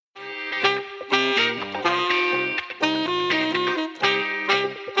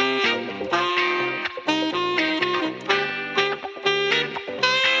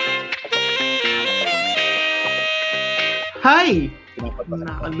Hi!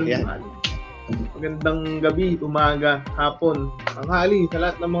 Yan. Magandang gabi, umaga, hapon, tanghali sa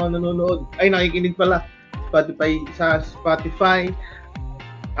lahat ng mga nanonood. Ay, nakikinig pala. Spotify,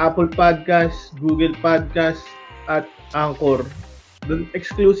 Apple Podcast, Google Podcast, at Anchor. Doon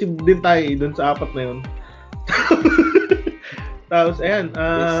exclusive din tayo doon sa apat na yun. Tapos ayan,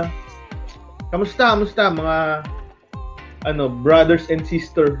 kamusta mga brothers and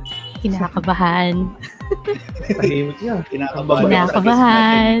sister? Kinakabahan. Tahimik niya.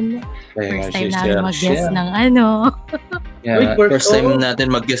 Kinakabahan. First time namin mag-guest ng Yeah, first time natin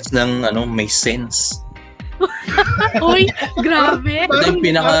mag-guest ng may sense. Uy, grabe. Ito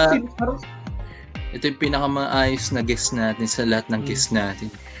yung pinaka-maayos na guest natin sa lahat ng guest natin.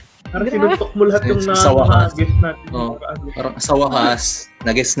 Parang sinuntok mo lahat yung sa wakas. guest natin. Parang sa wakas,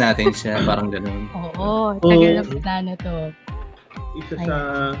 na-guest natin siya. Parang gano'n. Oo, tagal ng plano to. Isa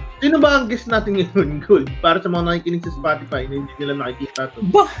sa... Sino ba ang guest natin ngayon, Gold? Para sa mga nakikinig sa Spotify na hindi nila nakikita to.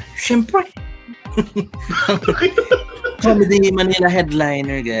 Bah, syempre. Comedy Manila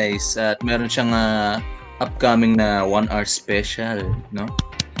headliner, guys. At meron siyang upcoming na 1 hour special, no?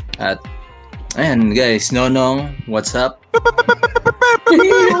 At ayan, guys, Nonong, what's up?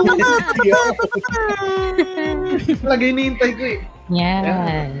 Lagi hinihintay ko eh.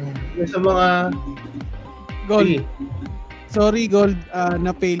 Yan. Sa mga... Gold. Sorry, Gold,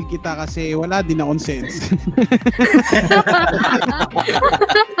 na-fail kita kasi wala din akong sense.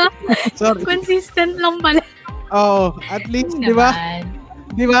 Sorry. Consistent lang pala. Oo, at least, di ba?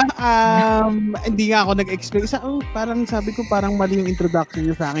 Di ba? Hindi nga ako nag-explain. Parang sabi ko, parang mali yung introduction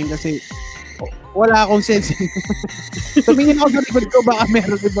niyo sa akin kasi wala akong sense. Tumingin ako sa likod ko, baka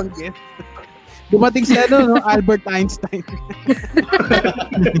meron ibang guest. Dumating si Albert Einstein.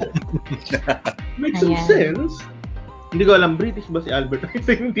 Makes some sense. Hindi ko alam, British ba si Albert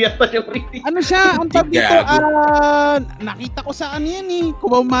Einstein? Hindi ata siya British. Ano siya? Ang tawag dito, nakita ko sa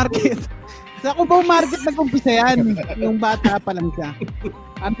Cubao Market. Sa Cubao Market nag-umpisa yan. Yung bata pa lang siya.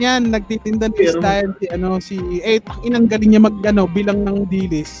 Nagtitinda ng style inang galing niya bilang ng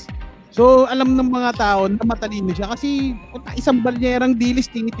dilis. So, alam ng mga tao na matalino siya kasi isang balyerang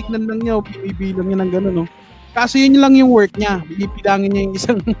dilis, tinitignan lang niya o binibilang niya ng gano'n, no? Kaso yun lang yung work niya. Bibilangin niya yung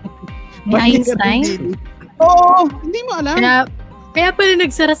isang Einstein? Oo, hindi mo alam. Kaya pala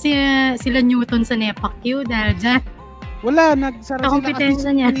nagsara sila Newton sa NEPAQ dahil dyan. Wala, nagsara sila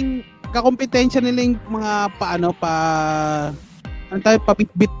kasi niya. Kakompetensya nila yung mga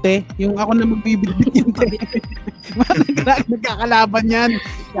pabitbit yung ako na magbibitbit yun nagkakalaban yan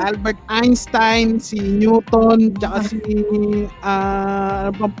si Albert Einstein, si Newton, tsaka si ano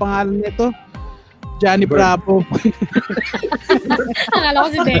bang pangalan nito? Johnny Bravo. Akala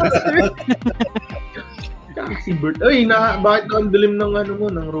ko si Dexter. Si Bert. Ay, bakit na ang dilim ng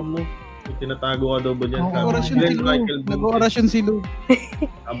ng room mo? Tinatago ka daw ba dyan? Nag-orasyon si Lou.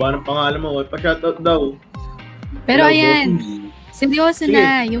 Aba ng pangalan mo, pa-shoutout daw. Pero ayan, seryoso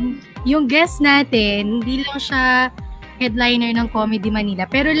na, yung guest natin, hindi lang siya headliner ng Comedy Manila,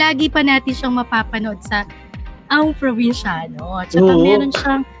 pero lagi pa natin siyang mapapanood sa Ang Probinsyano. Tsaka meron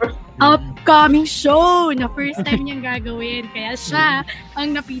siyang upcoming show na first time niyang gagawin. Kaya siya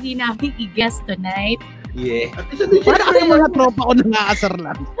ang napili namin i-guest tonight. Yeah. Parang yung mga tropa ko nangaasar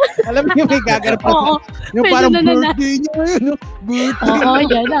lang. Alam niyo may gaganap pa. Yung parang birthday niya ngayon. Oo,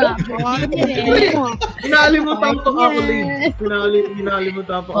 yan na. Inalimutan ko ang accolade.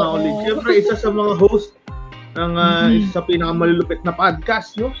 Inalimutan ko ang accolade. Siyempre, isa sa mga host ng isa sa pinakamalulupit na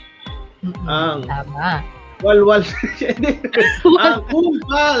podcast, no? Tama. Walwal. Ang Cool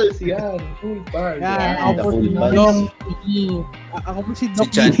Pals. Yan. Cool Pals. Ako po si Doc.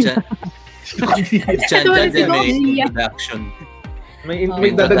 Chan may introduction. May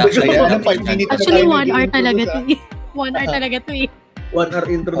dadagdag siya. 5 minutes. Actually, 1 hour talaga to eh. 1 hour talaga to eh. 1 hour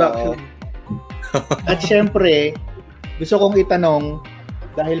introduction. At syempre, gusto kong itanong,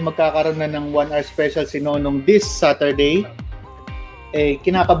 dahil magkakaroon na ng 1 hour special si Nonong this Saturday,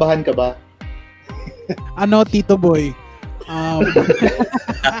 kinakabahan ka ba? Tito Boy?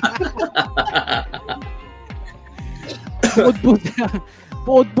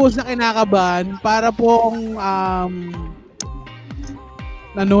 Puot-puot na kinakabahan para pong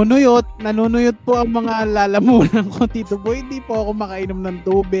nanunuyot po ang mga lalamunan ko, Tito Boy. Hindi po ako makainom ng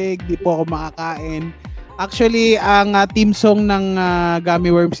tubig, hindi po ako makakain. Actually, ang team song ng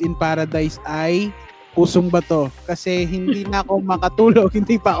Gummy Worms in Paradise ay Pusong Bato. Kasi hindi na ako makatulog,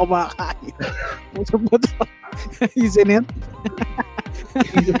 hindi pa ako makakain. Pusong Bato. Isn't it?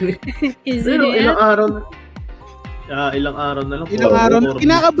 Ilang araw na lang. Ilang araw na.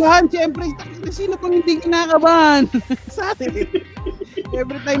 Kinakabahan, siyempre. Sino pang hindi kinakabahan? Sa atin.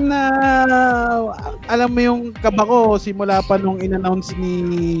 Every time na alam mo yung kaba ko simula pa nung in-announce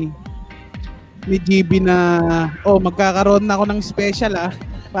ni GB na magkakaroon na ako ng special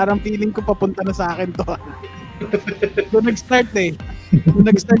parang feeling ko papunta na sa akin to. Doon nag-start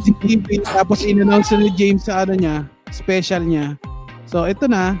Doon nag-start si GB tapos in-announce ni James sa niya, special niya. So ito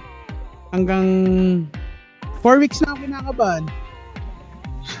na hanggang 4 weeks na ako kinakabahan.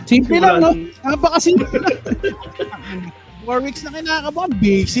 Simple lang, no? Napakasimple lang. 4 weeks na kinakabahan.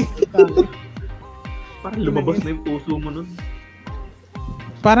 Basic. Parang lumabas na yung puso mo nun.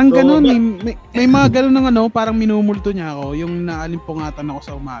 Parang ganun may mga ganun ng parang minumulto niya ako. Yung naalimpungatan ako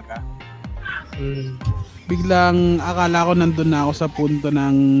sa umaga. Biglang akala ko nandun na ako sa punto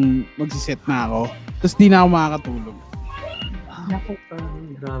ng magsiset na ako. Tapos di na ako makakatulog.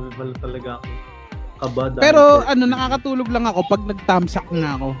 Grabe pala talaga ako. Kaba, pero nakakatulog lang ako pag nag-thumbsuck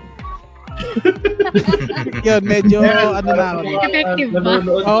na ako. Yun, medyo na ako. Effective ba?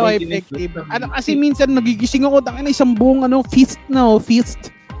 Oo, effective. Kasi minsan nagigising ako, tangina isang buong feast.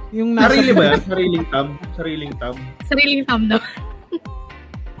 Yung nasa sarili ba yan? Sariling tab? Sariling thumb daw.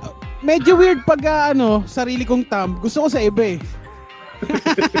 Medyo weird pag sarili kong thumb. Gusto ko sa iba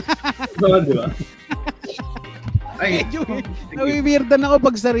Di ba? Ay, medyo nawi-weirdan ako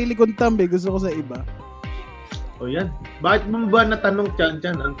pag sarili kong thumb Gusto ko sa iba. O yan. Bakit mo ba natanong Chan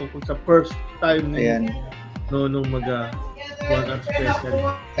ang tungkol sa first time nung one hour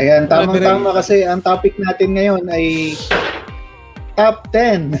special? Ayan, tamang-tama kasi ang topic natin ngayon ay top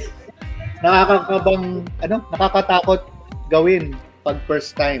 10 nakakatakot gawin pag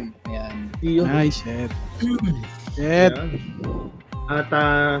first time. Ayan. Ay, shit. Shit. At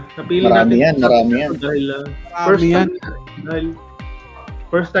napili marami natin marami yan. Dahil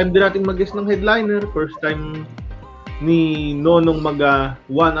first time din natin mag-guest ng headliner, first time ni Nonong mag 1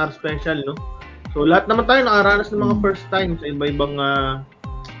 hour special, no? So lahat naman tayo nakaranas ng mga first time sa iba-ibang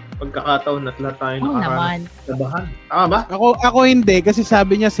pagkakataon at lahat tayo nakaranas. Nabahan. Tama ba? Ako hindi kasi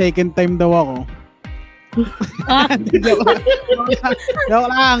sabi niya second time daw ako.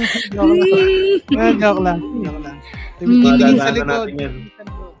 Joke lang. Tingin sa likod.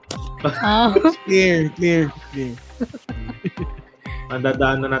 Clear.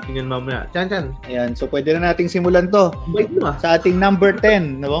 Madadaan na natin yan mamaya. Chan. Ayan, so pwede na nating simulan to. Sa ating number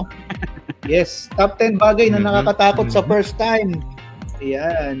 10, no? Yes, top 10 bagay na nakakatakot sa first time.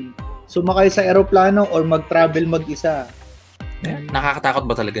 Ayan. Sumakay sa eroplano or mag-travel mag-isa. Nakakatakot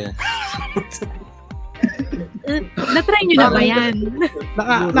ba talaga? Na-try nyo na ba yan?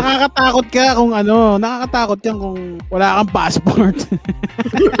 Nakakatakot ka kung nakakatakot yan kung wala kang passport.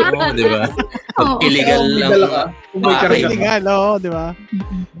 Oo, di ba? Pag illegal lang. Pag illegal, di ba?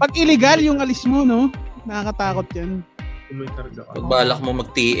 Pag illegal yung alis mo, no? Nakakatakot yan. Pag balak mo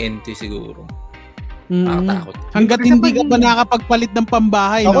mag-TNT siguro. Nakakatakot. Hanggat hindi ka pa nakapagpalit ng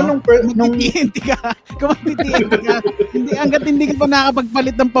pambahay, ako no? Kung mag-TNT ka, hanggat hindi ka pa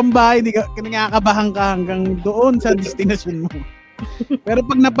nakapagpalit ng pambahay, hindi ka nakakabahan ka hanggang doon sa destination mo. Pero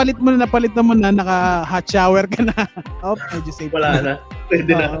pag napalit mo na, naka-hot shower ka na. Medyo safe. Wala na.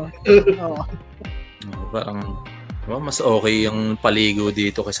 Pwede na. Parang, mas okay yung paligo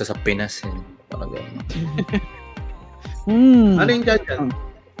dito kaysa sa Pinas. Parang gano'n. Ano yung Chan?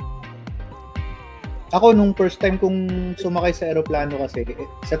 Ako, nung first time kong sumakay sa aeroplano kasi,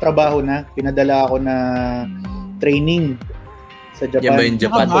 sa trabaho na, pinadala ako na training sa Japan. Yan ba yung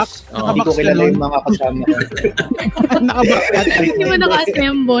Japan? Hindi ko kilala yung mga kasama ko. Nakabox ka. Hindi mo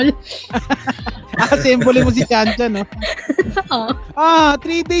naka-assemble. Assemble mo si Chan, no?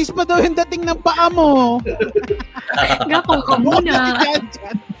 3 days pa daw yung dating ng paa mo. Gako ka muna.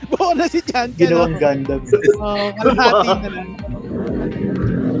 Buo na si Chan. Ginawang Gundam. Kalahati na lang.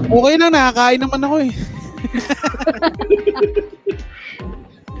 Okay na, nakakain naman ako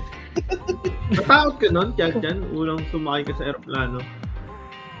Natakot ka nun, Chan? Unang sumakay ka sa aeroplano?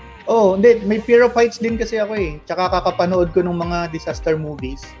 Hindi. May fear of heights din kasi ako Tsaka kakapanood ko ng mga disaster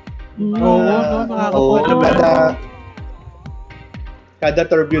movies. Kada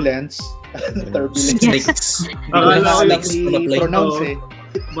turbulence. Snakes. Akala ko Snakes pronounce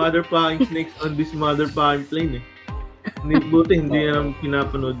mother fucking snakes on this mother fucking plane Buti hindi na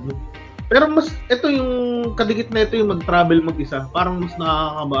pinapanood mo. Pero mas, ito yung kadikit na ito yung mag-travel mag-isa. Parang mas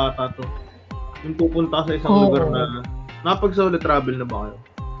nakakabata to. Yung pupunta sa isang lugar na napag-solo travel na ba kayo?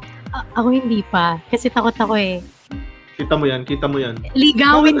 Ako hindi pa. Kasi takot ako Kita mo yan.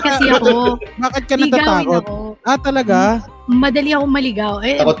 Ligawin kasi ako. Bakit ka natatakot? Talaga? Madali ako maligaw.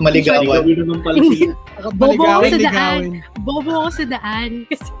 Takot maligawan. Bobo ako sa daan.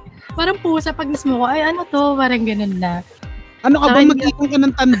 Kasi parang pusa pag mismo ko, ano to? Parang ganun na. Ano ka bang mag-ikong ka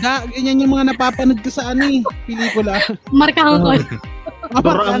ng tanda? Ganyan yung mga napapanood ko sa pelikula. Markahan ko.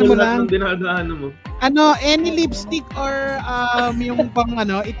 Duraan mo lang ng dinadaanan mo. Any lipstick or yung pang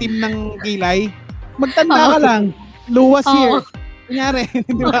itim ng kilay, magtanda ka lang. Luwas here. Kunyari,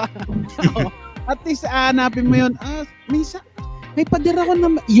 di ba? At least hanapin mo yun. May pader ako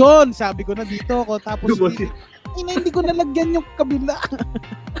na, yun, sabi ko na dito ako. Tapos, hindi ko nalagyan yung kabila.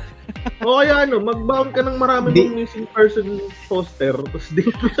 O kaya magbaon ka ng marami mong missing person poster. Tapos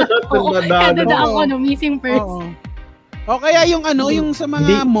dito sa lahat ng dadaan ako ng missing person. O kaya yung yung sa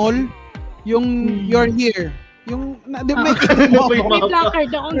mga mall, yung you're here. Yung, di ba may placard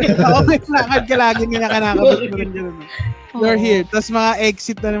akong gano'n. May placard ka lagi nga kanakabot mo rin gano'n. You're here. Tapos mga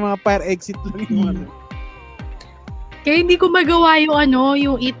exit na mga fire exit lang yung Kaya hindi ko magawa yung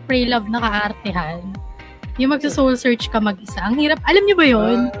Eat, Pray, Love na kaartehan. Yung magsa-soul search ka mag-isa. Ang hirap. Alam niyo ba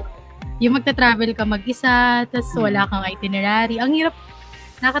yun? Yung magta-travel ka mag-isa, tapos wala kang itinerary. Ang hirap.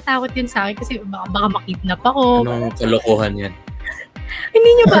 Nakatakot yun sa akin kasi baka makidnap ako. Anong kalokohan yan? Hindi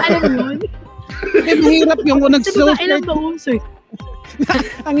niyo ba alam yun? Mahirap yung nag-soul search. Ilang ba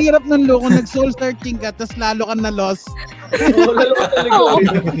Ang hirap ng loko, nag-soul searching ka, tapos lalo ka na-lost. Lalo ka talaga.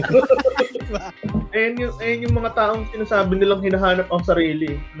 Ayun yung mga taong sinasabi nilang hinahanap ang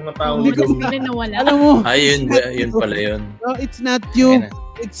sarili. Mga taong hindi ko sila nawala. Alam mo. Yun pala yun. No, it's not you.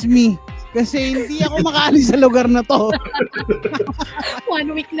 It's me. Kasi hindi ako makaalis sa lugar na to.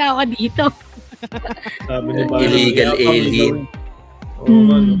 1 week na ako dito. Sabi niya ba? Illegal alien.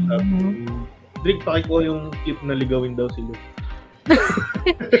 Drake, pakikuha yung clip na ligawin daw sila.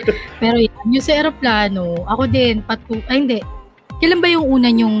 Pero yung sa aeroplano, ako din, hindi. Kailan ba yung una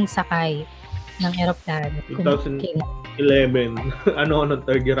yung sakay ng aeroplano? 2011.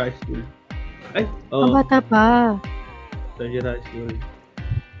 Third year high school. Bata pa. Third year high school.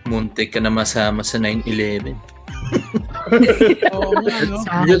 Muntik ka na masama sa 9/11. Oo nga, no?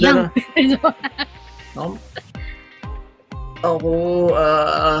 Sayang. Ako,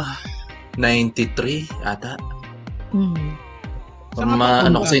 93 ata.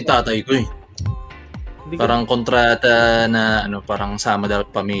 Kasi yung tatay ko eh. Parang kontrata na parang sama daw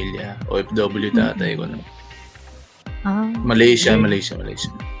pamilya. OFW tatay ko. Malaysia.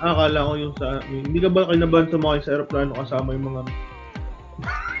 Akala ko yung sa hindi ka ba kinabahan sumakay sa aeroplano kasama yung mga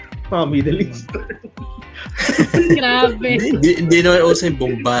Middle East? Grabe. Hindi naman uso yung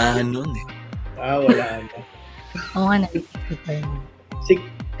bombahan nun eh. Wala na. Oo nga na.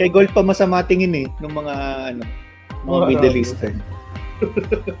 Kay Gold pa masama tingin eh ng mga Middle Eastern.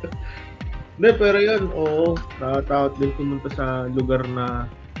 Hindi, pero yun, natatakot din pumunta sa lugar na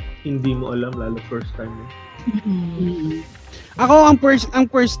hindi mo alam, lalo first time. Ako, ang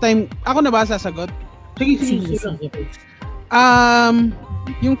first time, ako na ba sasagot? Sige.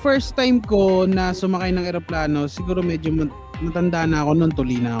 Yung first time ko na sumakay ng eroplano, siguro medyo matanda na ako noon,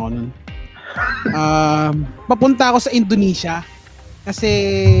 tuli na ako noon. Papunta ako sa Indonesia kasi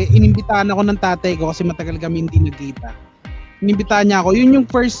inimbitahan ako ng tatay ko kasi matagal kami hindi nagkita. Inimbitahan niya ako. Yun yung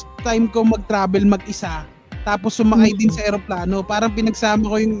first time ko mag-travel mag-isa. Tapos sumakay din sa eroplano. Parang pinagsama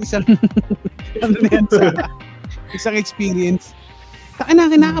ko yung isang isang experience.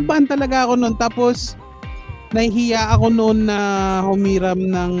 Kinakabahan talaga ako noon. Tapos nahihiya ako noon na humiram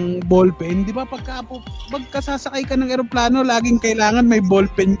ng ballpen. Di ba pagka sasakay ka ng eroplano, laging kailangan may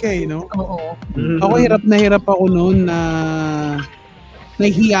ballpen ka eh, no? Oo. Ako hirap na hirap ako noon na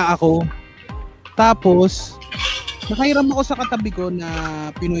nahihiya ako. Tapos nakahiram ako sa katabi ko na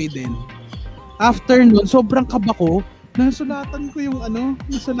Pinoy din. After nun, sobrang kaba ko. Nasulatan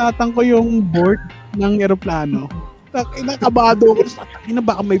ko yung board ng eroplano. Kabado ko.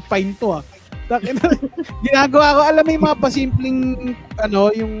 Baka may fine to ah. Ginagawa ko, alam mo yung mga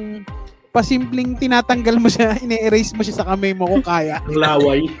pasimpleng tinatanggal mo siya, ine-erase mo siya sa kamay mo kung kaya. Ang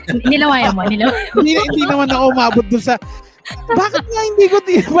laway. Nilawayan mo. Hindi naman ako umabot dun sa bakit nga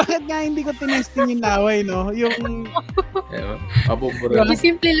hindi ko tinesting yung laway, no? Yung yung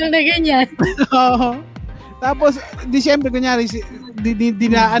simple lang na ganyan. Oo. Tapos December kunyari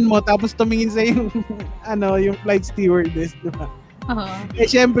dinaan mo tapos tumingin sa yung yung flight stewardess, di ba?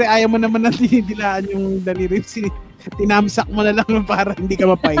 Syempre ayaw mo naman na dilaan yung daliri, tinamsak mo na lang para hindi ka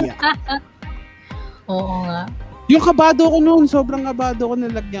mapahiya. Oo nga. Yung kabado ko noon, sobrang kabado ko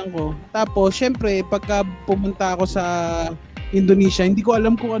nalagyan ko. Tapos, syempre, pagka pumunta ako sa Indonesia, hindi ko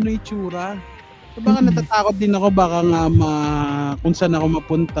alam kung ano yung itsura. So, baka natatakot din ako, baka nga kung saan ako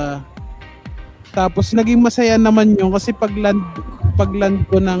mapunta. Tapos, naging masaya naman yun kasi pag land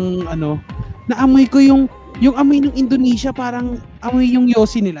ko ng naamoy ko yung amoy ng Indonesia, parang amoy yung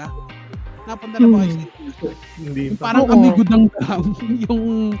yosi nila. Napunta na ba kayo sa Indonesia? Hindi pa. Parang amoy gudang-gudang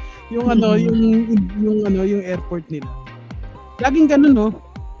yung airport nila. Laging ganun, no?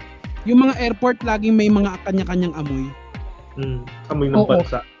 Yung mga airport laging may mga kanya-kanyang amoy. Amoy ng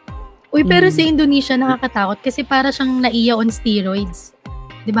bansa. Uy, pero sa Indonesia nakakatakot kasi para siyang naiya on steroids.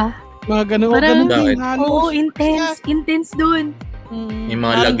 'Di ba? Mga ganun, Parang- din. Oo, intense doon. Yung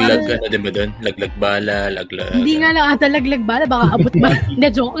mga laglag, di ba doon? Laglag bala, laglag. Hindi nga lang ata laglag bala, baka abot ba? Hindi,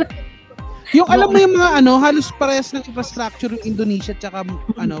 joke. Yung alam mo yung mga halos parehas ng infrastructure yung Indonesia tsaka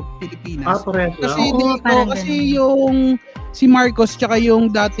Pilipinas. Parehas na. Kasi Oo, dito, parang kasi ganun. yung si Marcos tsaka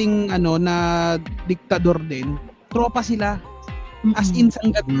yung dating na diktador din, tropa sila. As in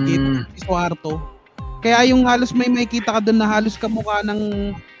sanggatit, si Suharto. Kaya yung halos may makita ka doon na halos kamukha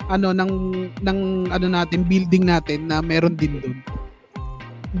ng natin, building natin na meron din doon.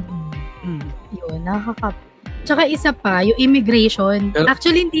 Yun, Tsaka isa pa, yung immigration. Pero-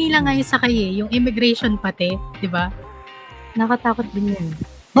 Actually, hindi lang nga yung sakay yung immigration pati, di ba? Nakatakot din yun.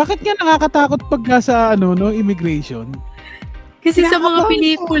 Bakit nga nakakatakot pagka sa immigration? Kasi sa mga Nakakatakot.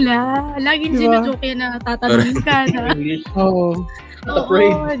 pelikula, laging Diba? sinajoke na tatanungin ka na. English. Oo.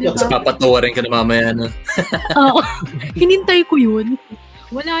 Afraid. diba? Tapos papatawa rin ka na mamaya, no? Oo. Hinintay ko yun.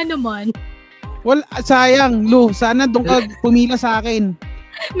 Wala naman. Well, sayang, Lu. Sana doon ka pumila sa akin.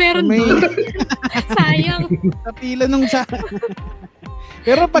 Meron May doon. Sayang. sa pila nung sa...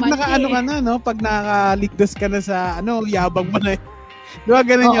 Pero pag Mati. nakaano ka na, no? Pag nakaligtas ka na sa, yabang mo na. Di ba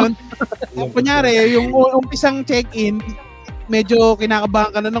ganun yun? Kunyari, yung umpisang check-in, medyo kinakabahan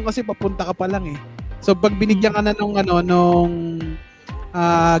ka na nung kasi papunta ka pa lang eh. So pag binigyan ka na nung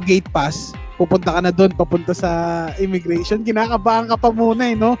gate pass, pupunta ka na doon, papunta sa immigration, kinakabahan ka pa muna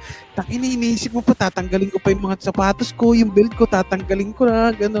eh, no? Takin, iniisip mo pa, tatanggalin ko pa yung mga sapatos ko, yung belt ko, tatanggalin ko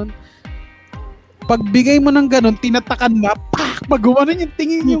na, ganun. Pagbigay mo ng ganun, tinatakan na, pak! Pag gumanon yung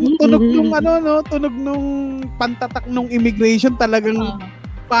tingin, yung tunog nung tunog nung pantatak nung immigration, talagang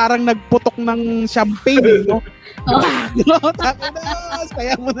parang nagputok ng champagne, eh, no? Takin na,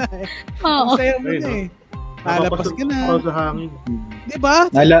 saya mo na eh. Oo. Saya mo na eh. Lalapas ka na. Ako sa hangin. Diba?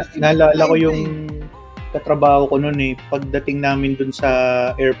 Naalala ko yung katrabaho ko noon eh. Pagdating namin dun sa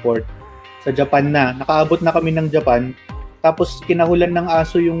airport, sa Japan na. Nakaabot na kami ng Japan. Tapos kinahulan ng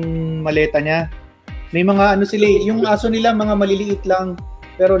aso yung maleta niya. May mga yung aso nila mga maliliit lang.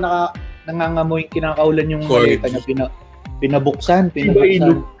 Pero nangangamoy, kinakaulan yung maleta niya. Pinabuksan.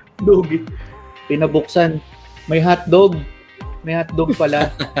 Dogi. Pinabuksan. May hotdog. May hotdog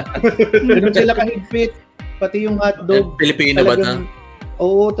pala. Ganun sila kahigpit. Pati yung hotdog. Pilipino ba na?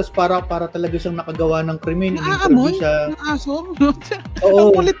 Oo, tas para talaga siyang nakagawa ng krimen. Naaamoy Siya. ng aso.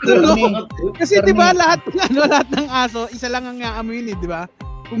 Oo. Ang kulit na, no? Kasi Karne. 'di ba lahat ng aso, isa lang ang aamoy ni, 'di ba?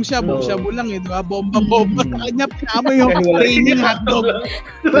 Kung shabu lang eh, 'di ba? Bomba sa kanya pinaamoy yung training hotdog.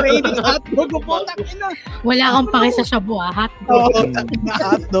 Training hotdog po takina. Wala kang pake sa shabu, hotdog. Oo,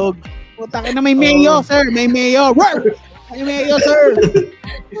 takina hotdog. Takina may mayo, sir. May mayo. May mayo, sir.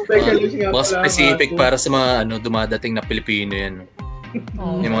 Mga specific para sa mga dumadating na Pilipino yan.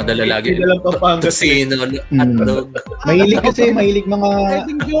 Yung mga dalalagi. Tusino, hotdog. Mahilig mga...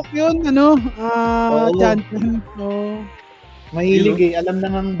 Pwedeng joke yun, Chanting. Mahilig eh. Alam na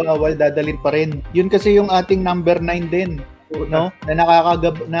ngang bawal, dadalhin pa rin. Yun kasi yung ating number 9 din. No? Na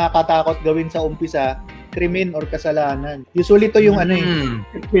nakakatakot gawin sa umpisa, krimen or kasalanan. Usually to yung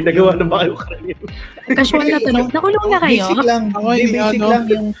May nagawa na ba kayo krimen? Casual na tanong. Nakulong na kayo? Basic lang. Basic lang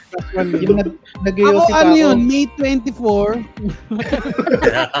yung nag-iosip ako. Ano yun? May 24.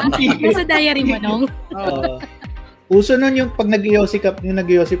 Nasa diary mo, no? Uso nun yung pag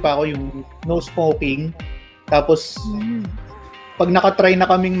nag-iosip ako, yung no smoking. Tapos, pag nakatry na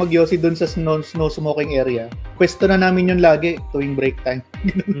kaming mag-yosi doon sa no smoking area, pwesto na namin yun lagi tuwing break time.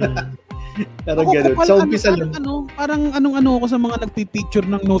 Pero gano'n. Sa umpisa lang. Parang ako sa mga nagpipicture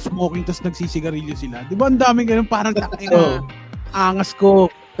ng no smoking tapos nagsisigarilyo sila. Di ba ang daming gano'n? Parang angas ko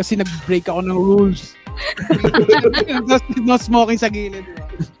kasi nag-break ako ng rules. Tapos no smoking sa gilid.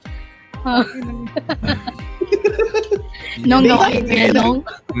 Di ba? Nong.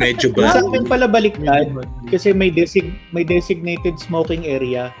 Medyo ba? Sa amin pala baliktad kasi may designated smoking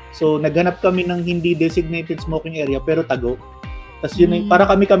area. So naghanap kami ng hindi designated smoking area pero tago. Tapos yun para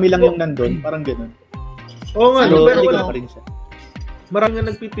kami lang yung nandun, parang gano'n. Oo nga, So, pero wala pa rin siya. Marami nga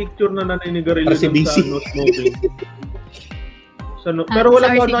nagpipicture na naninigarilyo Para si dun busy. sa no smoking. Pero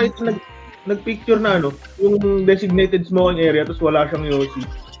wala pa nakita nagpicture na yung designated smoking area tapos wala siyang yosi.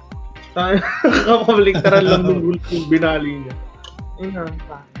 Kakabaliktaran lang nung binali niya.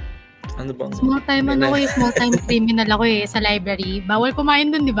 Ano bang? Small time criminal ako sa library. Bawal kumain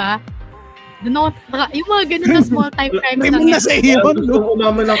dun, di ba? Doon ako, yung mga ganun na small time crimes Krimen na sa iyo. Gusto ko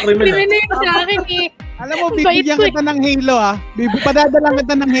naman ng krimen. Krimen na yun sa akin eh. Alam mo, bibigyan kita ng Halo Padadalang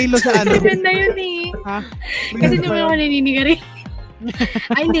kita ng Halo sa Krimen na yun eh. Ha? Kasi di mo ako naninigari.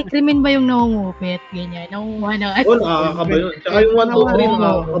 Ay, hindi. Krimen ba yung nangungupit? Ganyan. Nangunguha ng ano. Nakakaba yun. Tsaka yung 1, 2, 3,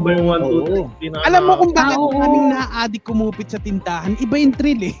 nakakaba yung 1, 2, 3. Alam mo kung bakit kaming na-addict kumupit sa tindahan? Iba yung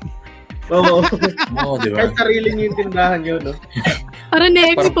thrill eh. Oo. Oo, di ba? Kahit sarili niyo yung tindahan yun, no? Parang Parang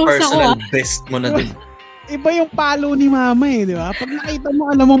na-expose ako. personal best mo na din. Iba yung palo ni mama eh, di ba? Pag nakita mo,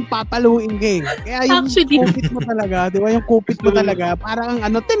 alam mong papaluin ka eh. Kaya yung Actually. kupit mo talaga, di ba? Yung kupit mo talaga, parang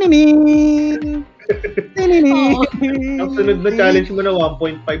ang tininin. Tininin. Ang sunod na challenge mo na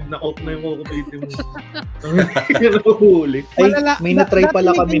 1.5 na coke na yung kukupitin mo. Yung nahuhuli. Ay, may na-try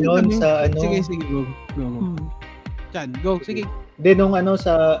pala kami noon sa ano. Sige, go. Chan, go, sige. Then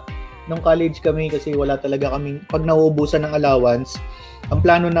nung college kami kasi wala talaga kaming, pag nauubusan ng allowance, ang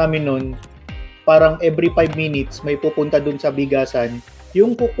plano namin noon, parang every 5 minutes may pupunta dun sa bigasan.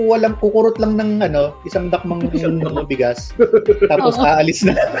 Yung kukurot lang ng isang dakmang ng bigas. Tapos aalis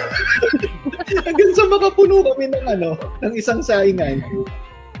na. Hanggang sa makapuno kami ng isang saingan.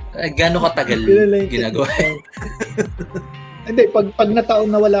 Gaano katagal ginagawa? Hindi, pag nataon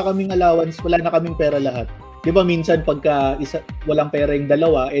na wala kaming allowance, wala na kaming pera lahat. 'Di ba minsan pagka walang pera yung 2,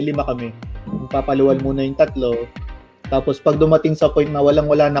 5 kami. Papaluan muna yung 3. Tapos pag dumating sa point na wala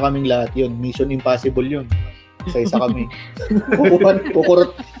na kaming lahat, yun, mission impossible yun. Isa kami.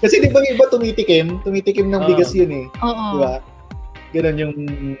 Kukurot. Kasi di ba yung iba tumitikim ng bigas yun eh. Oo. Di ba? Ganun yung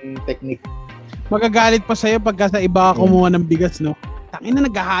technique. Magagalit pa sa'yo pagka sa iba ka kumuha ng bigas, no? Tangina,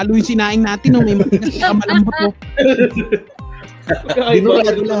 naghahalo yung sinaing natin, no? May bigas sa malambot, no?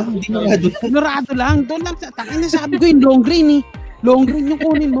 Dinurado lang. Doon lang. Tangina, sabi ko yung long grain, eh. Long grain yung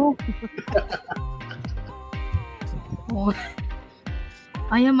kunin mo.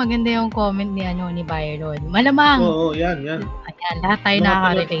 Ayan, maganda yung comment ni Byron. Malamang. Oo, yan. Ayan, lahat tayo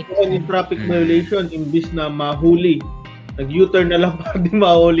nakaka-relate. Yung traffic violation, imbis na mahuli, nag-U-turn na lang para di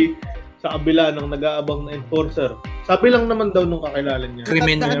mahuli sa kabila ng nag-aabang na enforcer. Sabi lang naman daw nung kakilala niya.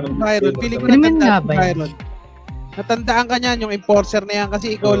 Natandaan ko, Byron. Feeling ko Krimen natandaan nga ko, ba yan? Byron. Natandaan ka niyan, yung enforcer na yan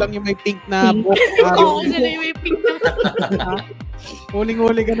kasi ikaw lang yung may pink na book. Oo, sila yung may pink na.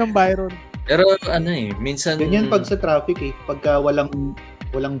 Huling-huli ka ng Byron. Pero minsan... Ganyan pag sa traffic eh, pagka walang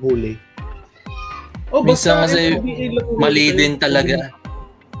huli. Minsan kasi mali din talaga.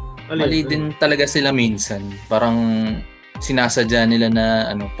 Mali din talaga sila minsan. Parang sinasadya nila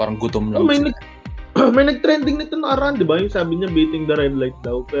na parang gutom lang sila. May nag-trending nito nakaraan, di ba? Yung sabi niya beating the red light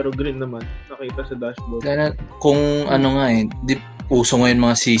daw, pero green naman. Nakita sa dashboard. Kaya kung uso ngayon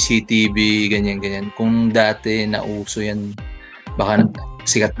mga CCTV, ganyan. Kung dati nauso yan, baka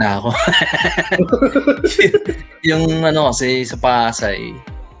sikat na ako. Yung kasi sa Pasay,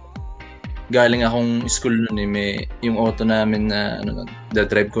 galing akong school noon may yung auto namin na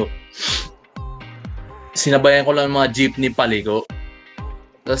drive ko. Sinabayan ko lang mga jeepney paliko.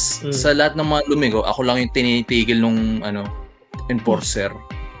 Tapos sa lahat ng mga lumigo, ako lang yung tinitigil nung enforcer.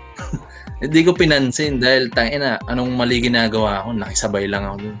 Hindi ko pinansin dahil anong mali ginagawa ko, nakisabay lang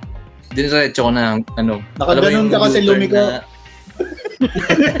ako dun. Diretso ko na Nakaganon ka kasi lumigo.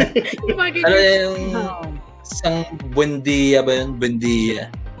 Yung isang Buendia ba yun?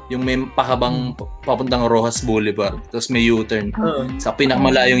 Buendia. Yung may pakabang papuntang Rojas Boulevard. Tapos may U-turn. Sa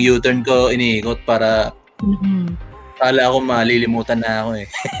pinakamalayong U-turn ko, iniikot para kala ko malilimutan na ako eh.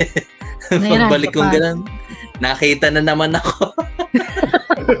 Pagbalik kong ganun, nakita na naman ako.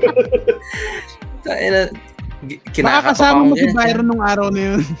 Baka kasama mo si Byron nung araw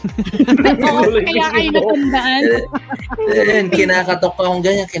na yun. Kaya kayo natandaan. Kinakatok akong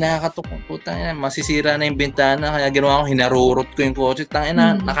ganyan. Kinakatok ko. Putang masisira na yung bintana. Kaya ginawa ko, hinarurot ko yung kotse.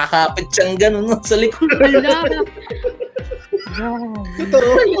 Tangina, nakakapit siyang ganun sa likod.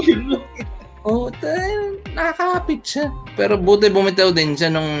 Nakakapit siya. Pero buti bumitaw din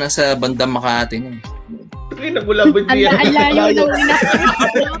siya nung nasa bandang Makati niya. Nabulabod niya. Ang layo nung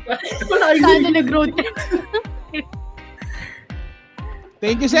sana nag-road trip.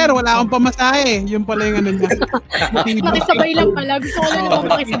 Thank you, sir. Wala akong pamasahe. Yun pala yung niya. Makisabay lang pala. Gusto ko na naman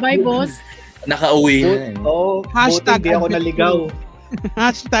makisabay, boss. Nakauwi na. Hashtag hindi ako naligaw.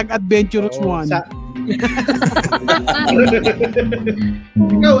 Hashtag adventurous one.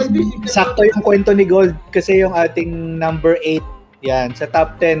 Sakto yung kwento ni Gold kasi yung ating number 8 yan. Sa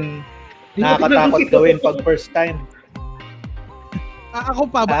top 10 nakakatakot gawin pag first time. Ako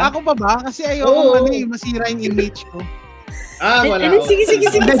pa ba? Ako pa ba? Kasi ayoko masira yung image ko. Wala. Sige.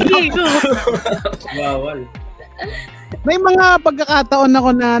 Bawal. May mga pagkakataon ako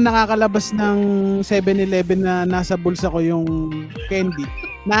na nakakalabas ng 7-Eleven na nasa bulsa ko yung candy.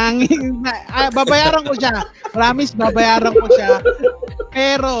 Babayaran ko siya. Promise, babayaran ko siya.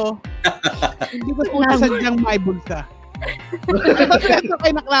 Pero, hindi ko sasadyang may bulsa. Ito,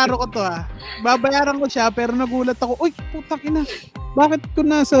 naklaro ko to Babayaran ko siya, pero nagulat ako, uy, putang ina. bakit ko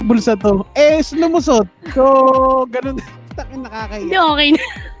nasa bulsa to? Lumusot. So, ganun. Takin nakakahiya. Hindi, okay na.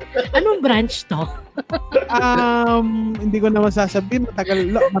 Anong branch to? Hindi ko na masasabihin.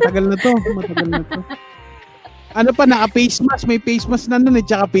 Matagal na to. Ano pa, naka-face mask. May face mask na nun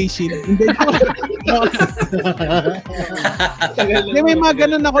tsaka face shield. Hindi may mga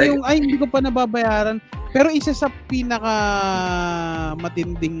ganun ako yung, hindi ko pa nababayaran. Pero isa sa pinaka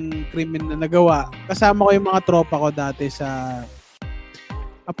matinding krimen na nagawa, kasama ko yung mga tropa ko dati sa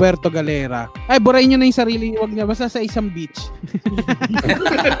Puerto Galera. Ay, burahin nyo na yung sarili, wag niya. Basta sa isang beach.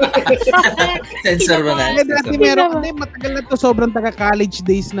 Sensor ba na? Dati meron, matagal na to. Sobrang taga-college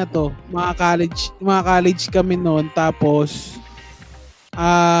days na to. Mga college kami noon. Tapos,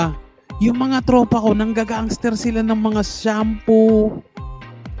 yung mga tropa ko, nanggagangster sila ng mga shampoo.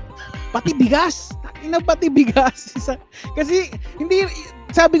 Pati bigas. Pati bigas. Kasi, hindi,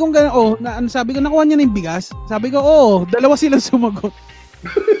 sabi ko gano'n, sabi ko, nakuha niya na yung bigas. Sabi ko, dalawa silang sumagot.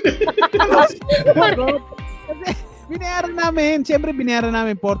 Kasi binayaran namin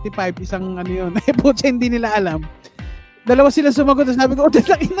 45 isang ano yun. Putya, hindi nila alam. Dalawa sila sumagot. Sabi ko,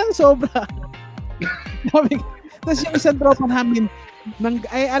 dalakin ng sobra. Tapos yung isang tropa namin,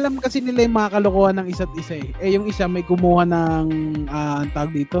 alam kasi nila yung mga kalokohan ng isa't isa eh. Yung isa may kumuha ng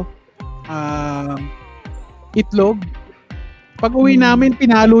tawag dito, itlog. Pag uwi namin,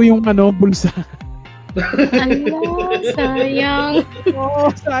 pinalo yung bulsa. Sayang.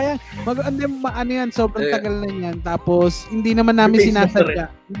 Sayang. Yan, sobrang tagal na yan. Tapos, hindi naman namin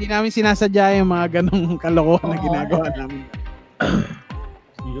sinasadya. Hindi namin sinasadya yung mga ganong kalokohan na ginagawa namin.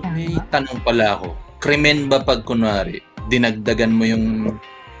 May tanong pala ako. Krimen ba pag kunwari, dinagdagan mo yung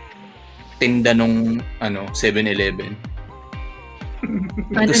tinda nung 7-Eleven?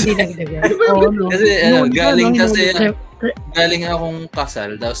 Ano dinagdagan? Kasi galing akong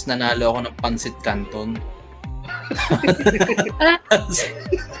kasal, tapos nanalo ako ng Pansit Canton.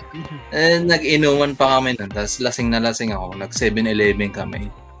 Nag-inuman pa kami nun, tapos lasing na lasing ako, nag 7-Eleven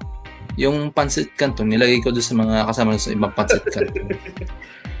kami. Yung Pansit Canton, nilagay ko doon sa mga kasama sa ibang Pansit Canton.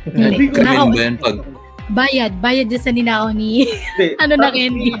 Krimen ba yun pag... Bayad din sa ninao ni na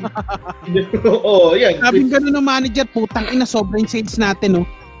Candy. Yan. Sabi gano'n ng manager, putang ina, sobrang sales natin,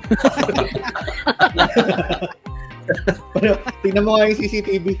 Tingnan mo nga yung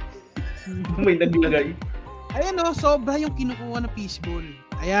CCTV. May naglagay. Ayan sobra yung kinukuha na fishbowl.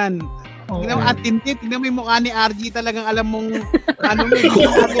 Ayan. Tingnan mo, tingnan mo yung mukha ni RG, talagang alam mong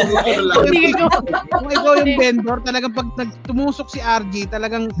kung ikaw yung vendor, talagang pag tumusok si RG,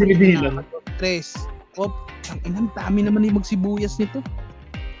 talagang stress. Ang inang dami naman yung magsibuyas nito.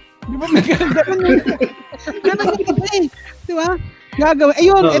 Di ba? May ganun yung di ba? Gagawin.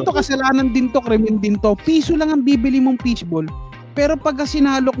 Ayun, ito kasalanan din to, krimen din to. Piso lang ang bibili mong fishball. Pero pag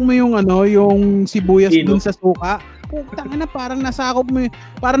sinalok mo yung yung sibuyas dun sa suka, putang na, parang nasakop mo,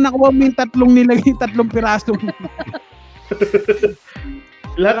 parang nakuha mo yung tatlong piraso.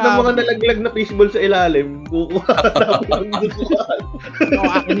 Lahat ng mga nalaglag na fishball sa ilalim, kukuha lang ng suka.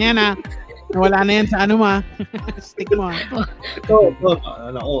 Akin yan wala na yan sa stick mo Ito,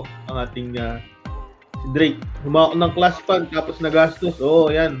 ang ating si Drake. Humawak ng class fund tapos nagastos.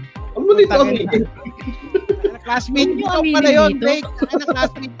 Yan. Ang mo dito kami. Classmate mo pala yun, Drake.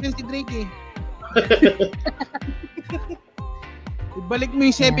 Classmate yun si Drake eh. Ibalik mo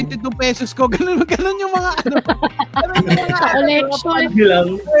yung 72 pesos ko. Ganun yung mga collection.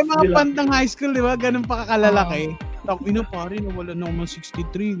 Yung mga pandang high school, di ba? Ganun pa kakalalaki. Ino pare, nawala na naman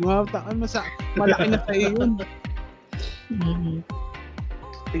 63. Malaki na sa'yo yun.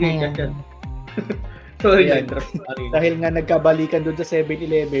 Sige, yan. Sorry, dahil nga nagkabalikan doon sa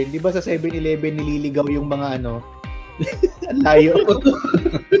 7-Eleven, di ba sa 7-Eleven nililigaw yung mga ang layo.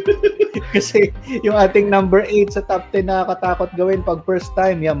 Kasi yung ating number 8 sa top 10 na nakakatakot gawin pag first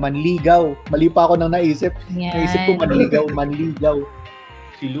time, manligaw. Mali pa ako nang naisip. Naisip ko manligaw.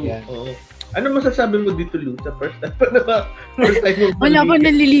 Si Lou, oo. Ano masasabi mo dito, Lou, sa first time? First time mo wala pa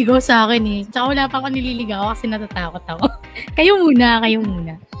naliligaw sa akin eh. Tsaka wala pa ako nililigaw kasi natatakot ako. Kayo muna.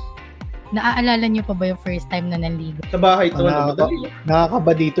 Naaalala niyo pa ba yung first time na nanligaw? Sa bahay to.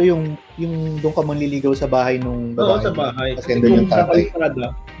 Nakakaba dito yung doon ka manliligaw sa bahay nung babae. Oo, sa bahay. Kasi doon yung tatay.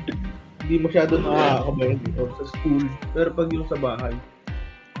 Hindi masyado nakakaba dito sa school. Pero pag yung sa bahay.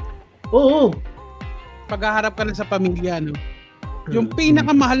 Oo. Paghaharap ka na sa pamilya, yung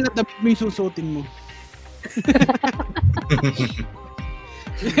pinakamahal na damit mo yung susuotin mo.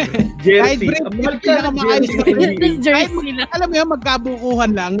 Jersey. Alam mo yun,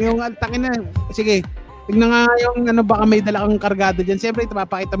 magkabukuhan lang. Yung takin na, sige, tignan nga yung baka may dala kang kargado dyan. Siyempre,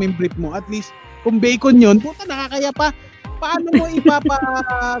 papakita mo yung brief mo. At least, kung bacon yun, puta, nakakaya pa. paano mo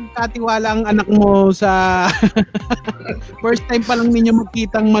ipapagkatiwala ang anak mo sa first time pa lang ninyo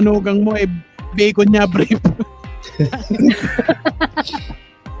makitang manugang mo bacon niya brief?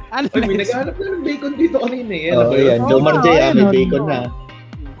 Ano may naghanap na ng bacon dito kanina eh. Oh, yan. Jomar J, may bacon na.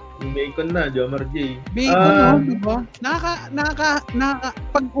 Yung bacon na, Jomar J. Bacon, diba?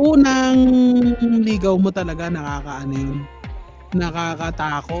 Pag unang ligaw mo talaga, nakakaano yun.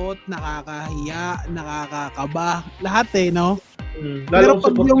 Nakakatakot, nakakahiya, nakakakaba. Lahat no? Lalo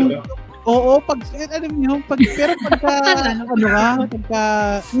pag yung... Oo, alam nyo, pero pagka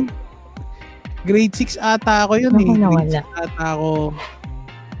grade 6 ata ako yun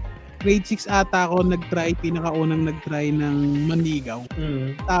Grade 6 ata ako pinakaunang nag-try ng manligaw.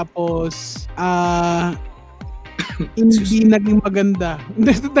 Tapos, hindi naging maganda.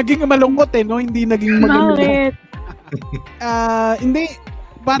 Naging malungkot no? Hindi naging maganda. Bakit? Hindi,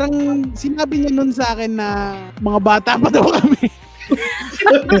 parang sinabi niya nun sa akin na mga bata pa daw kami.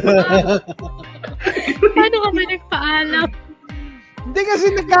 Paano ka ba nagpaalam? Hindi kasi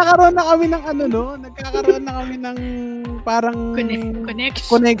nagkakaroon na kami ng nagkakaroon na kami ng parang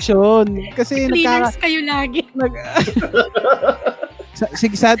connection. Kasi cleaners kayo lagi.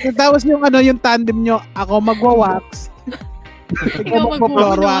 Tapos yung tandem nyo, ako magwa-wax. Ikaw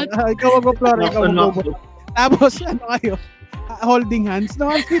magpo-floor wax. Ikaw magpo-floor, ikaw magpo-floor. Tapos kayo? Holding hands. No,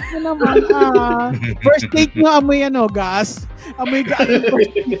 ang sweet mo naman. First date nyo, amoy gas. Amoy gas.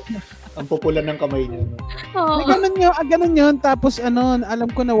 Ang popular ng kamay niya. Oh. Ganun yun. Tapos alam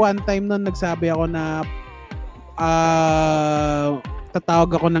ko na one time nun, nagsabi ako na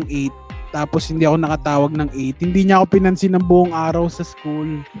tatawag ako ng 8. Tapos hindi ako nakatawag ng 8. Hindi niya ako pinansin ng buong araw sa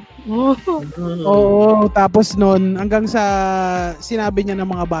school. Oo. Tapos nun, hanggang sa sinabi niya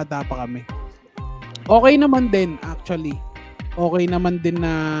ng mga bata pa kami. Okay naman din, actually. Okay naman din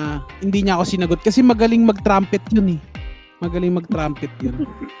na hindi niya ako sinagot. Kasi magaling mag-trumpet yun eh. Magaling mag-trumpet yun.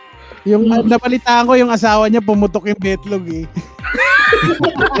 Yung napalitaan ko, yung asawa niya pumutok yung betlog eh.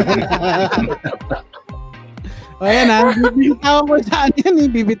 O yan bibitawan ko sa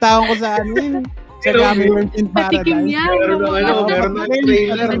bibitawan ko sa sa Gummy Worms in Paradise. Patikim yan. Meron na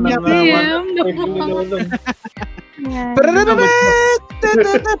trailer ng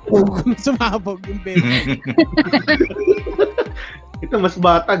sumabog yung betlog. Ito, mas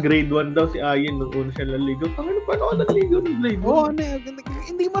bata, grade 1 daw si Ayen nung una siya naligaw. Paano ako naligaw ng grade 1? Oo,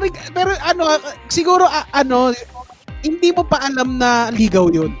 hindi mo rin, pero siguro, hindi mo pa alam na ligaw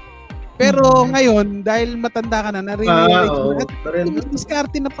yun. Pero ngayon, dahil matanda ka na, nare-realize mo,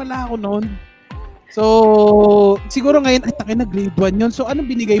 diskarte na pala ako noon. So, siguro ngayon, na grade 1 yun. So, anong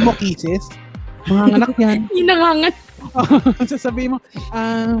binigay mo? Kisses? Mga anak yan. Inangangat. Sasabihin mo,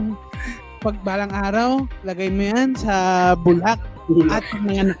 pag balang araw, lagay mo yan sa bulak. At pag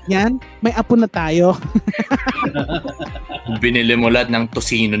mga anak yan, may apo na tayo. Binili mo lahat ng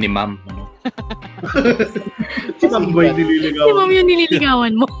tosino ni ma'am. Si ma'am ba yung nililigawan? Si ma'am yung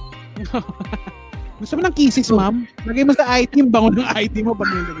nililigawan mo. Gusto mo ng kisses, ma'am? Lagay mo sa IT, bango ng IT mo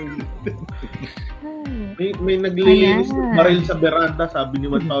pag nilagay mo. May naglilinis ng baril sa beranda, sabi ni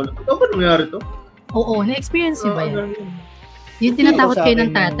Juan Paulo. Ito ba nangyari to? Oo, na-experience niyo ba yan? Yung tinatakot kayo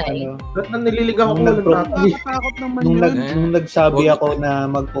ng tatay. Ba't nang nililigaw ako ng tatay? Nakatakot naman nung nagsabi ako na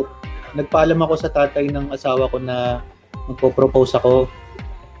nagpaalam ako sa tatay ng asawa ko na magpo-propose ako,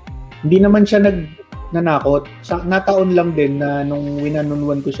 hindi naman siya nanakot. Nataon lang din na nung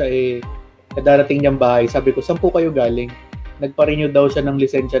winanunwan ko siya darating niyang bahay, sabi ko, saan po kayo galing? Nagpa-renew daw siya ng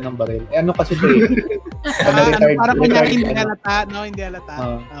lisensya ng baril. Ano kasi ito parang kunyari hindi halata, no? Hindi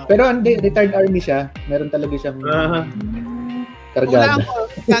halata. Pero retired army siya. Meron talaga siyang kargada.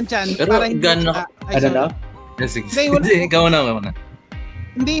 Pero gano'n na? Sige, ikaw na.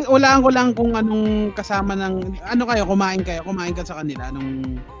 Hindi, walaan ko lang kung anong kasama ng, kumain ka sa kanila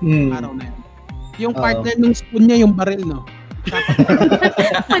nung araw na yun. Yung partner ng spoon niya, yung baril, no?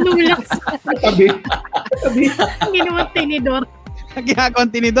 Anong laks? Tabi. Hindi naman tinidor. Nagigagawa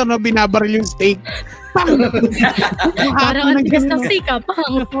ang tinidor, no? Binabaril yung steak. Pang! Parang at least na steak,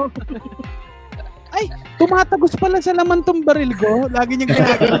 pang! Ay, tumatagos pala sa laman tong baril ko. Lagi niyang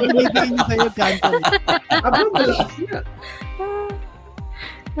ginagawa. Pinigay niya sa'yo, Chantal.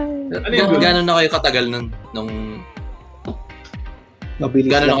 Gano'n na kayo katagal nung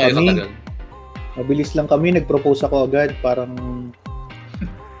mabilis gano'n lang na kayo kami. katagal? Mabilis lang kami. Nag-propose ako agad. Parang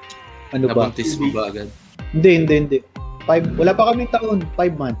ano ba? Nabuntis mo ba agad? Hindi. Wala pa kami taon.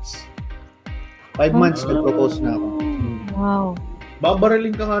 5 months. 5 months nag-propose na ako. Wow.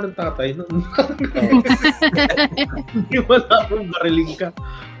 Babaraling ka nga ng tatay. Hindi wala akong baraling ka.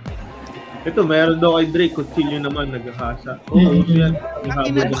 Ito, mayroon daw kay Drake. Kutsilyo naman, naghahasa. Oo, yan.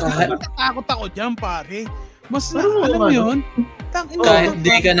 Natatakot ako dyan, pare. Mas alam mo yun? Kahit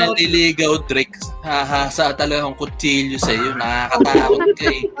di ka naliligaw, Drake, hahasa talagang kutsilyo sa'yo. Nakakatakot ka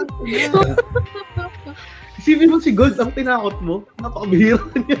eh. Isipin mo si Gold ang tinakot mo. Napakabihira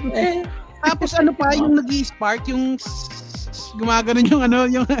niyan. Tapos ano pa, yung nag-i-spark, yung gumaganon yung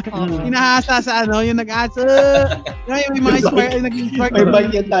yung hinahasa sa yung nag-asa. Ngayon yung mga spark, nag-i-spark. May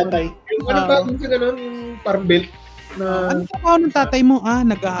bike yung tatay. Yung ano pa, yung sa ganun, yung farm belt. Ano pa ng tatay mo?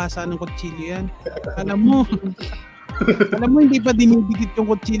 Nag-ahasa ng kutsilyo yan. Alam mo, hindi pa dinidikit yung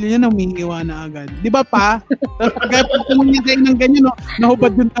kutsilyo niya, humihiwa na agad. Di ba pa? Kaya pag tumingin tayo ng ganyan,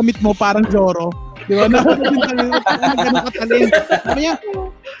 nahubad yung tamit mo, parang Zorro. Di ba? Nahubad yung tamit mo, parang ganun katalim. Kaya,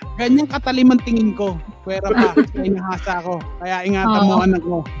 ganyan katalim ang tingin ko. Pwera pa, kaya nahasa ko. Kaya ingatan mo anak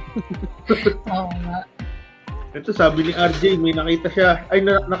mo. Oo nga. Ito sabi ni RJ, may nakita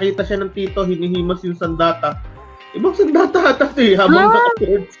siya ng tito, hinihimas yung sandata. Ibang sandata ata ito habang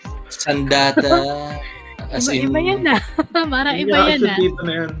naka-shorts. Sandata. As iba yan na. Parang iba yan na. Dito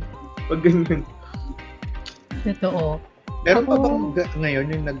na yan. Pag ganyan. Totoo. Meron pa bang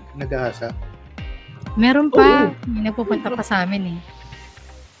ngayon yung nag-ahasa? Meron pa. May nagpupunta pa sa amin eh.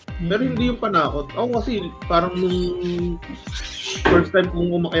 Pero hindi yung panakot. Ako kasi parang nung first time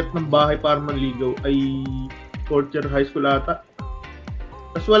kong umakyat ng bahay para manligaw ay 4th year high school ata.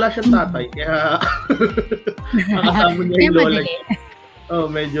 Tapos wala siyang tatay. Kaya nakasama niya yung lola niya.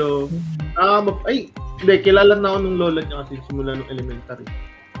 Medyo hindi, kilala na ako nung lola niya kasi simula nung elementary.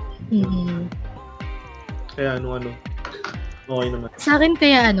 Kaya okay naman. Sa akin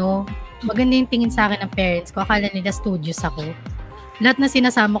kaya maganda yung tingin sa akin ng parents ko. Akala nila studious ako. Lahat na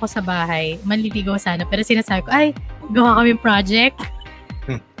sinasama ko sa bahay, manliligaw sana. Pero sinasabi ko, gawa kami project.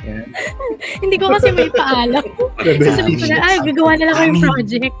 Yeah. Hindi ko kasi may paalam. Sasabihin ko na, gagawa na lang kami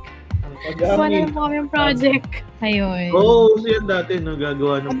project. Gagawa na lang kami project. Ayun. Siya dati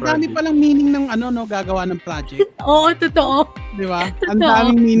nagagawa ng project. Ang dami palang meaning ng gagawa ng project. Oo, totoo. Di ba? Ang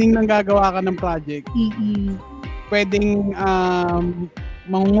daming meaning ng gagawa ka ng project. Pwedeng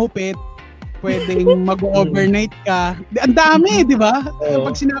mangungupit, pwedeng mag-overnight ka. Ang dami, di ba?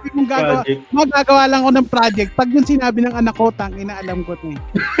 Pag sinabi mong magagawa lang ako ng project, pag yung sinabi ng anak ko, inaalam ko ito eh.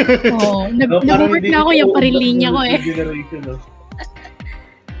 Nag-work na ako yung parilinya ko eh.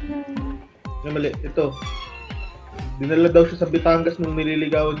 Mali, ito. Dinala daw siya sa Batangas nung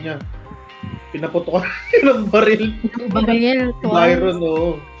nililigawan niya. Pinaputok niya ng baril. Byron,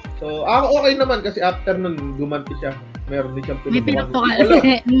 So, okay naman kasi after nun, gumanti siya. Meron din siyang pinupukan.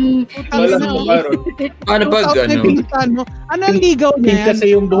 Wala sa Byron. Ano ba gano'n? Ano ang ligaw niya? Pink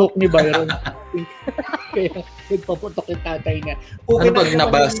kasi yung buhok ni Byron. Kaya nagpaputok yung tatay niya. Ano pag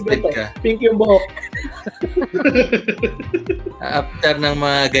nabasted ka? Pink yung buhok. After ng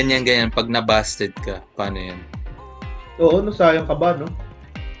mga ganyan-ganyan, pag nabasted ka, paano yan? Oo, sayang ka ba, no?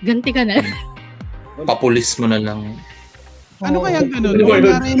 Ganti ka na. Papulis mo na lang. Ano kaya gano'n?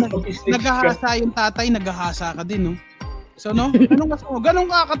 Naghahasa yung tatay, naghahasa ka din, no? So, no? Ganun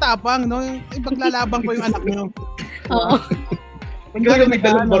kakatapang, no? Ipaglalabang ko yung anak nyo. Oo. May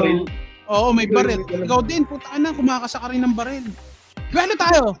dalang baril. Oo, may baril. Ikaw din, putaan na, kumakasa ka rin ng baril. Gano'n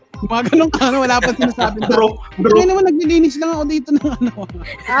tayo? Gumaganon ka, wala pa sinasabi. Hindi naman, naglilinis lang ako dito ng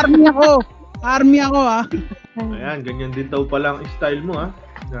Army ako, ha? Ayan, ganyan din daw pala ang style mo, ha?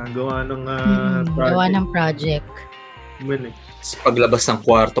 Gagawa ng project. Gawa ng project. Paglabas ng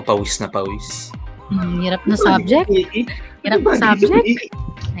kwarto, pawis na pawis. Hirap na subject. Hirap na subject.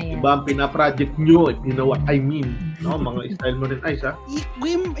 Ayan. Diba ang pinaproject nyo? You know what I mean? No, mga style mo rin, Ice, ha?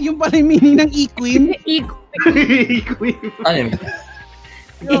 Equim? Yung pala yung meaning ng equim? Equim. Ano yun?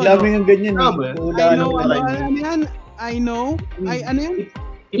 Ang daming ang ganyan. I know. Ano yan?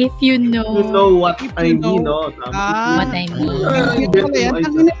 If you know. You know what I mean, no? What I mean.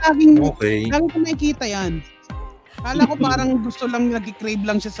 Lagi ko nakikita yan. Kala ko parang gusto lang, nag-crave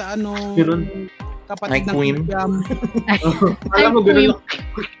lang siya sa kapatid ng William. Alam mo, gano'n lang.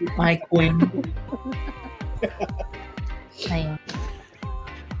 My queen. Ayun.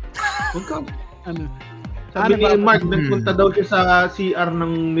 Sabi ni Mark, nagpunta daw siya sa CR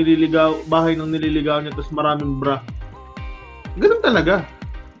ng bahay ng nililigaw niya, tapos maraming bra. Ganun talaga.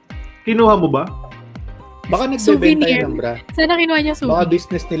 Kinuha mo ba? Baka nagbebenta yan ng bra. Sana kinuha niya souvenir. Baka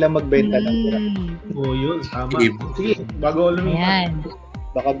business nila magbenta ng bra. Yun. Tama. Sige, bago alam mo. Ayan.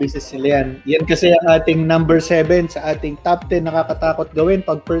 Baka business nila yan. Yan kasi ang ating number 7 sa ating top 10 nakakatakot gawin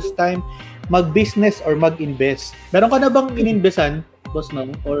pag first time mag-business or mag-invest. Meron ka na bang ininvesan, boss,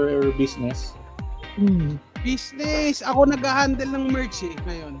 no? Or business? Business. Ako nag-handle ng merch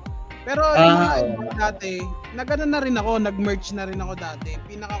ngayon. Pero dati, nag-ano na rin ako, nag-merch na rin ako dati.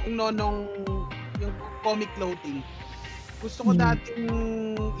 Pinaka-unonong yung comic clothing. Gusto ko dating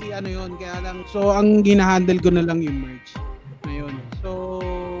i-ano yun, kaya lang, so ang ginahandle ko na lang yung merch. Ngayon. So,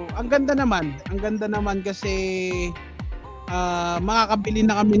 ang ganda naman kasi makakabili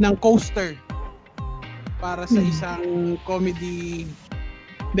na kami ng coaster para sa isang comedy.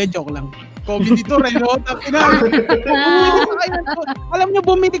 De, joke lang. Comedy tour, no? Alam nyo,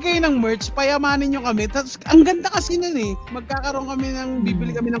 bumili kayo ng merch, payamanin nyo kami. Tapos, ang ganda kasi nun eh. Magkakaroon kami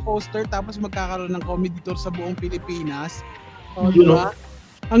bibili kami ng coaster, tapos magkakaroon ng comedy tour sa buong Pilipinas. O, diba?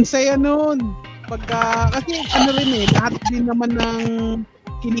 Ang saya nun. Kasi ano rin eh, lahat din naman ng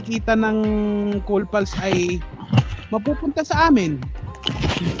kinikita ng Cool Pals ay mapupunta sa amin.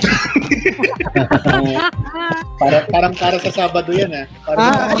 Parang para sa Sabado yan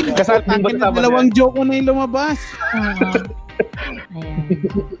Kasal din ba sa Sabado? Dalawang joke ko na yung lumabas. Ayan.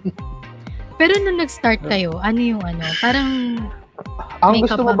 Pero nung nag-start kayo, ano yung parang ang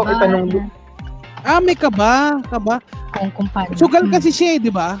gusto mo ba itanong? May kaba. Kung paano. Sugal kasi siya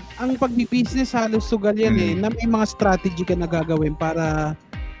di ba? Ang pagbi-business halos sugal yan na may mga strategy ka na gagawin para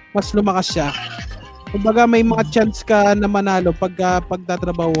mas lumakas siya. Kumbaga may mga chance ka na manalo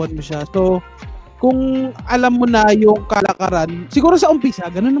pagtatrabahuan mo siya. So, kung alam mo na yung kalakaran, siguro sa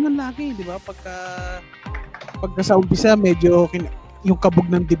umpisa, gano'n naman lagi, di ba? Pagka sa umpisa, medyo yung kabog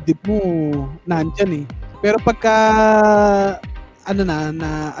ng dibdib mo, nandyan eh. Pero pagka, na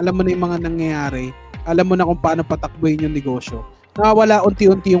alam mo na yung mga nangyayari, alam mo na kung paano patakbuhin yung negosyo, nawawala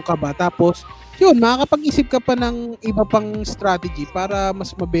unti-unti yung kaba. Tapos, yun, makakapag-isip ka pa ng iba pang strategy para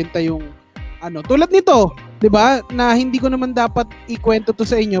mas mabenta yung tulad nito, 'di ba? Na hindi ko naman dapat ikwento to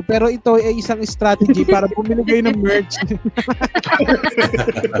sa inyo, pero ito ay isang strategy para bumili kayo ng merch.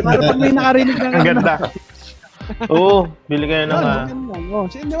 Para pag may nakarinig ng ang ganda. Oo, bili kayo ng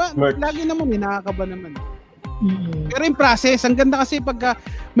merch. Lagi naman nakakaba naman. Pero yung process, ang ganda kasi pagka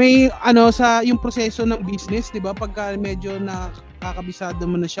may sa yung proseso ng business, 'di ba? Pagka medyo nakakabisado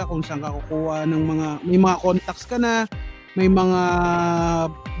mo na siya kung saan ka kukuha ng may mga contacts ka na, may mga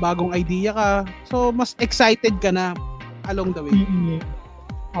bagong idea ka. So, mas excited ka na along the way.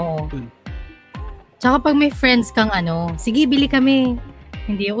 Oo. Tsaka pag may friends kang sige, bili kami.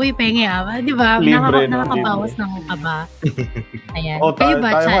 Hindi, penge di ba? Nakakabawas ng kaba. Ayan. Kayo ba,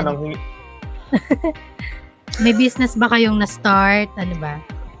 Chan? May business ba kayong na-start? Ano ba?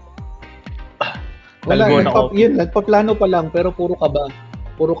 Wala, nagpaplano pa lang, pero puro kaba.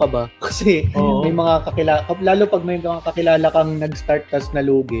 Kasi may mga lalo pag may mga kakilala kang nag-start tas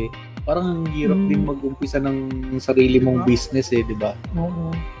nalugi, parang ang hirap din mag-umpisa ng sarili mong business di ba?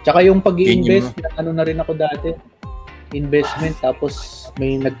 Tsaka yung pag-i-invest, na rin ako dati. Investment, tapos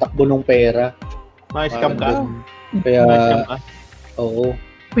may nagtakbo ng pera. Ma-scam ka? Kaya, oo.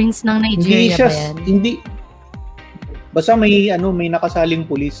 Prince ng Nigeria ba yan? Hindi. Basta may nakasaling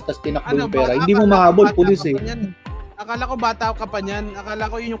pulis, tas tinakbo yung pera. Hindi mo mahabol, pulis eh. Akala ko bata ka pa niyan. Akala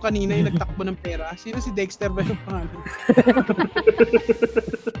ko yun yung kanina yung nagtakbo ng pera. Sino si Dexter ba yung pangalan?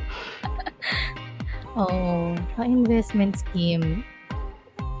 Investment scheme.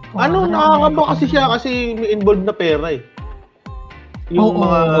 Nakakaba kasi siya kasi may involved na pera eh. Yung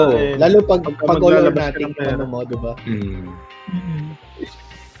lalo pag all or nothing mo, di ba?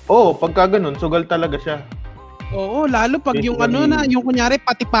 Pagka ganun, sugal talaga siya. Oo, lalo pag yung yung kunyari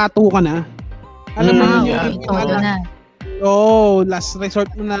pati-pato ka na. Alam mo last resort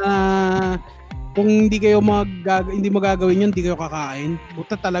mo na kung hindi mo gagawin yun, hindi kayo kakain.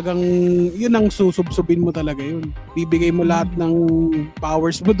 Buta talagang yun ang susubsubin mo talaga yun. Bibigay mo lahat ng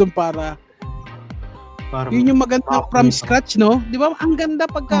powers mo doon para yun yung maganda from scratch, no? Di ba? Ang ganda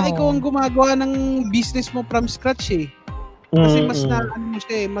pagka ikaw ang gumagawa ng business mo from scratch eh. Kasi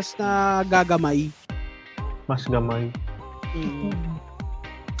mas nagagamay. Mas gamay.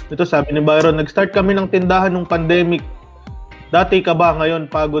 Ito sabi ni Byron, nag-start kami ng tindahan nung pandemic. Dati ka ba, ngayon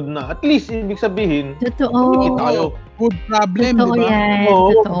pagod na. At least, ibig sabihin, totoo. Good problem, totoo di ba? Yan.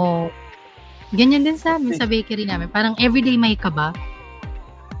 Totoo. Ganyan din sa amin, sa bakery namin. Parang everyday may kaba.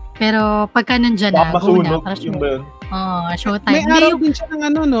 Pero pagka nandyan na, go na. Para showtime. May araw din siya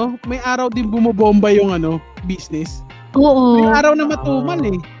ng may araw din bumobomba yung business. Oo. May araw na matumal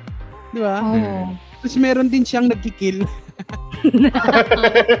eh. Di ba? Oo. Tapos meron din siyang nagkikill.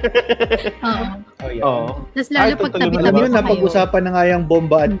 Oo. Tapos lalo pag tabi-tabi yun, napag-usapan na nga yung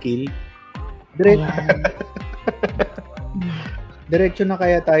bomba at kill. Diretso na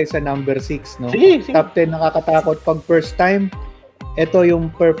kaya tayo sa number 6, no? Sige. Top 10 nakakatakot pag first time. Ito yung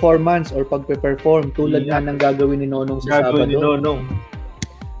performance or pagpe-perform tulad nga ng gagawin ni Nonong sa Sabado. Gagawin ni Nonong.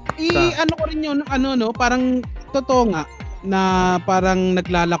 Ko rin yun, parang totoo nga na parang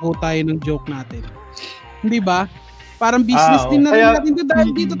naglalako tayo ng joke natin. Hindi ba? Parang business din na rin natin dahil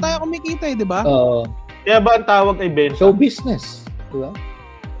dito tayo kumikita di ba? Oo. Kaya ba ang tawag ay benta? Show business. Diba?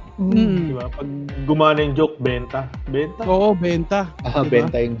 Diba? Pag gumana yung joke, benta. Benta? Oo, benta. Diba?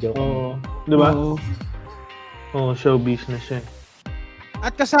 Benta yung joke. Oo. Diba? Oo. Show business yan.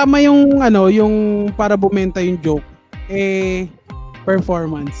 At kasama yung yung para bumenta yung joke,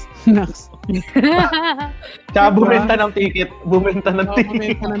 performance. Tsaka bumenta ng ticket. Bumenta ng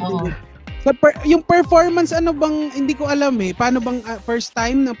ticket. So, yung performance, hindi ko alam paano bang first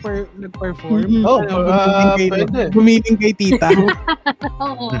time na nag-perform? Pwede. Gumiling kay tita.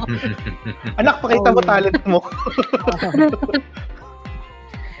 Oo. Anak, pakita mo talent mo.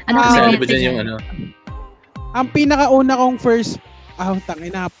 Sali ba dyan yung Ang pinakauna kong first,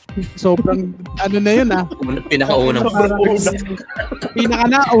 tangina, sobrang, na yun Pinakaunang.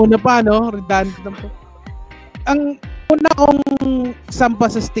 Pinaka-una pa, redundant. Ang una kong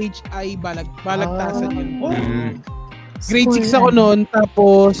sampa sa stage ay balagtasan yun. Grade 6 ako noon,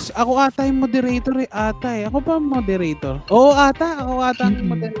 tapos ako ata yung moderator Ako ba moderator? Oo, ako ata ang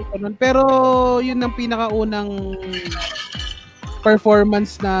moderator noon. Pero yun ang pinakaunang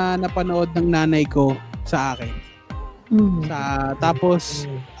performance na napanood ng nanay ko sa akin.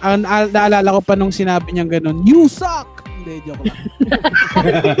 Tapos, naalala ko pa nung sinabi niyang ganun, "You suck!" Hindi, joke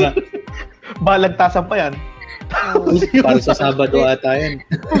lang. Balagtasan pa yan. Para sa Sabado ata yan.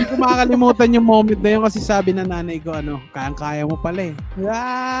 Hindi ko makakalimutan yung moment na yun kasi sabi na nanay ko, kayang-kaya mo pala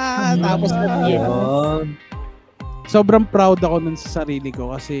Tapos sobrang proud ako nun sa sarili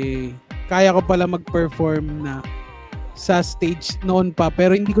ko kasi kaya ko pala mag-perform na sa stage noon pa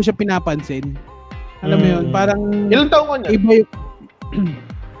pero hindi ko siya pinapansin. Alam mo yun, parang ilang taon ko niya? Iba yung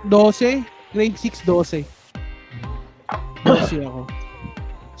 12, grade 6, 12 ako.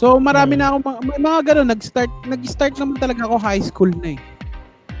 So marami na ako mga gano'n, nag-start naman talaga ako high school na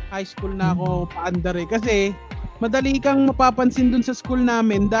High school na ako paandar kasi madali kang mapapansin dun sa school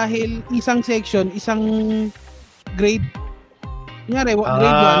namin dahil isang section, isang grade. Kunyari, grade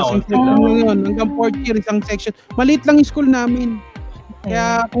 1, isang section yun, hanggang 4th year, isang section. Maliit lang yung school namin.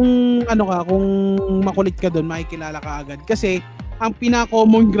 Kaya kung kung makulit ka doon, makikilala ka agad. Kasi ang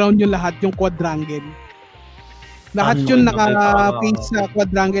pinaka-common ground yung lahat, yung quadrangle. Lahat yun naka-face sa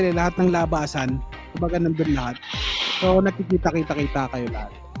quadrangle, lahat ng labasan. Kumbaga nandun lahat. So nakikita-kita kayo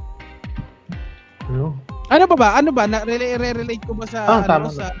lahat. Ano ba? Re-relate ko ba sa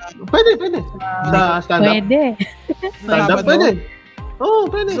Pwede. Sa stand-up? Pwede. Stand-up pwede. Oo,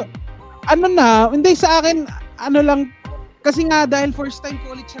 pwede. So, hindi sa akin, lang, kasi nga dahil first time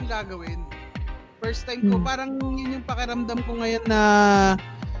ko ulit siyang gagawin. First time ko, parang yun yung pakiramdam ko ngayon na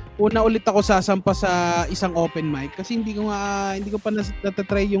una ulit ako sasampa sa isang open mic kasi hindi ko pa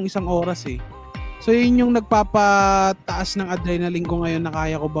natatry yung isang oras So yun yung nagpapataas ng adrenaline ko ngayon na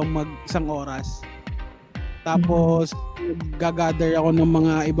kaya ko bang mag-isang oras. Tapos gagather ako ng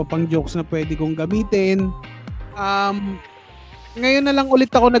mga iba pang jokes na pwede kong gamitin. Ngayon na lang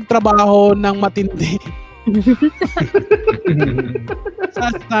ulit ako nagtrabaho ng matindi.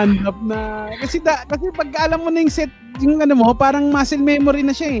 Sa stand-up na kasi pag alam mo na yung set yung mo parang muscle memory na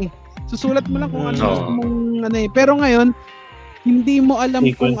siya susulat mo lang kung ano mong pero ngayon hindi mo alam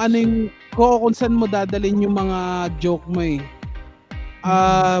kung ano yung kung saan mo dadalhin yung mga joke mo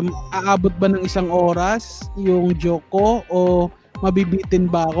aabot ba ng isang oras yung joke ko o mabibitin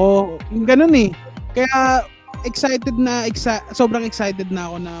ba ako yung ganun kaya sobrang excited na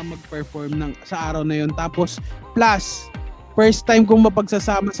ako na mag-perform sa araw na yun. Tapos plus first time kong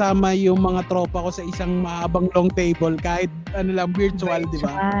mapagsasama-sama yung mga tropa ko sa isang mahabang long table kahit virtual, di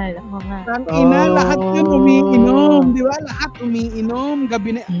ba? Lahat yun umiinom, di ba? Lahat umiinom,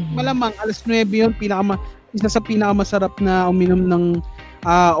 gabi na malamang alas 9 yun, isa sa pinakamasarap na uminom ng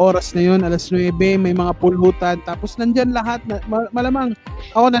oras na yun, alas 9, may mga pulutan, tapos nandyan lahat, malamang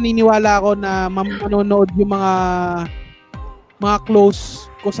ako naniniwala ako na manonood yung mga close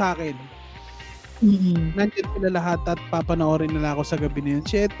ko sa akin. Nandyan sila lahat at papanoorin nila ako sa gabi na yun.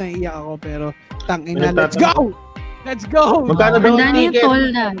 Shit, naiiyak ako pero tangina, let's go! Let's go! Magkano daw ang ticket?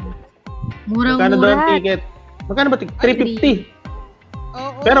 Murang-mura. Magkano daw ang ticket? Magkano ba?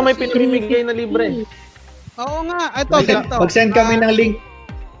 350. Pero may pinamimigay na libre. Oo nga, ito. Mag-send kami ng link.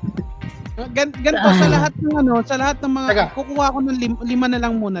 Ganito sa lahat ng mga kukuha ko ng 5 na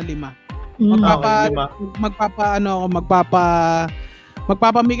lang muna, 5.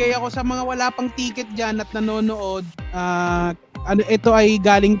 Magpapamigay ako sa mga wala pang ticket diyan at nanonood. Ito ay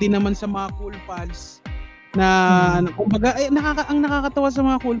galing din naman sa mga Cool Pals na kumbaga ang nakakatawa sa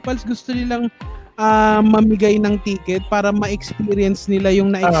mga Cool Pals, gusto nilang mamigay ng ticket para ma-experience nila yung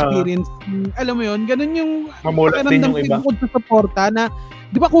na-experience. Alam mo yun, ganun yung mamulat din yung iba. Sa suporta na,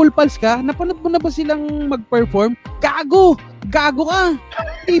 di ba Cool Pals ka? Napanood mo na ba silang mag-perform? Gago ka!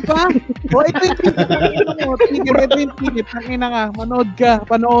 Di ba? O, ito yung ticket. Tangina nga, manood ka,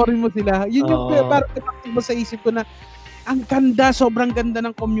 panoorin mo sila. Yun yung parang tumakbo sa isip ko na ang ganda, sobrang ganda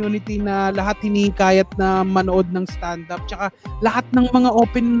ng community na lahat hinikayat na manood ng stand-up. Tsaka lahat ng mga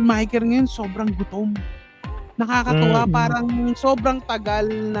open micer ngayon, sobrang gutom. Nakakatuwa, parang sobrang tagal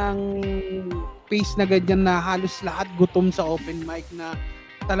ng pace na ganyan na halos lahat gutom sa open mic na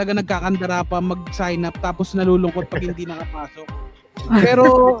talaga nagkakandara pa mag-sign up tapos nalulungkot pag hindi nakapasok. Pero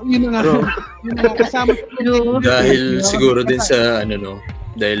yun na nga kasama dahil siguro din sa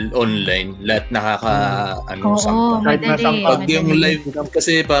dahil online lahat sampa. Pag yung live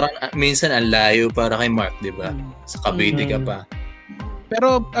kasi parang minsan ang layo para kay Mark, di ba? Sa Cavite ka pa.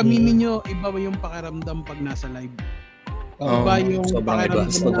 Pero aminin nyo, iba yung pakiramdam pag nasa live. Iba yung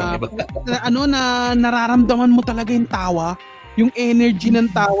pakiramdam na nararamdaman mo talaga yung tawa, yung energy ng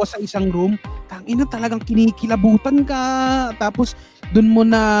tawa sa isang room. Tangina, talagang kinikilabutan ka. Tapos dun mo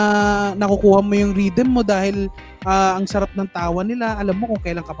na nakukuha mo yung rhythm mo dahil ang sarap ng tawa nila. Alam mo kung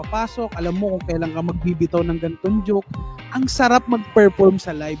kailan ka papasok, alam mo kung kailan ka magbibitaw ng ganitong joke. Ang sarap mag-perform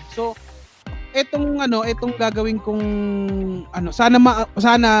sa live. So etong gagawin kong sana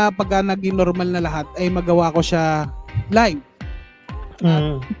pag naging normal na lahat ay magawa ko siya live.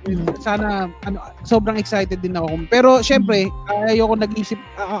 Sana sobrang excited din ako. Pero syempre, ayoko nag-isip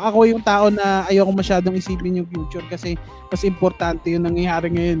ako yung tao na ayoko masyadong isipin yung future kasi mas importante yung nangyayari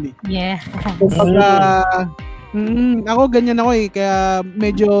ngayon eh. Yeah. Ako ganyan ako eh, kaya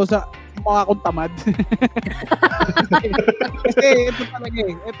medyo mukha akong tamad. Kasi ito talaga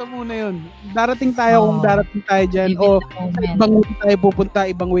ito muna yun. Darating tayo kung darating tayo dyan o ibang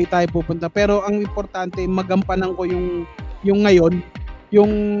way tayo pupunta. Pero ang importante, magampanan ko yung ngayon,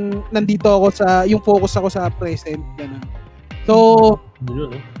 yung nandito ako yung focus ako sa present. Ganun. So,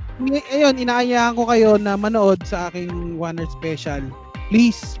 ayun, inaayahan ko kayo na manood sa aking One Earth Special.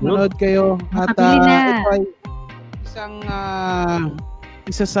 Please, manood kayo. At ito ay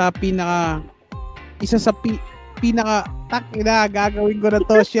isa sa pinaka takina, gagawin ko na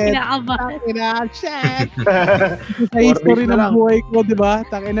to, shit. Takina, shit. Sa history ng buhay ko, di ba?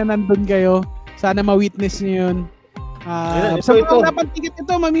 Takina, nandun kayo. Sana ma-witness niyo yun. Sa mga dapat ticket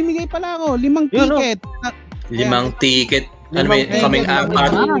ito, mamimigay pala ako. 5 ticket. 5 ticket. Kaming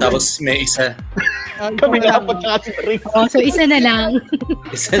apat, tapos may isa. Kaming apat sa kasi rin. So isa na lang.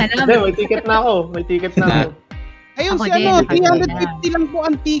 May ticket na ako. Ayun, 350 lang po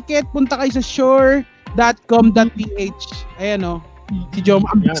ang ticket. Punta kayo sa shore.com.ph. Ayan si Jom,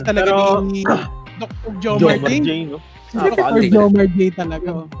 ambis talaga ni Dr. Jomar J. Dr. Jomar J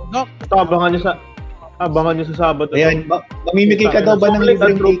talaga. Doc, abangan nyo sa Sabado. Ayan, mamimigay ka daw ba ng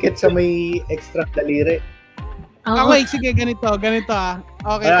libreng ticket sa may extra daliri? Okay, sige, ganito Okay,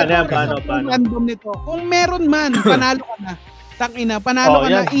 paano? Random nito. Kung meron man, panalo ka na. Tangina, panalo ka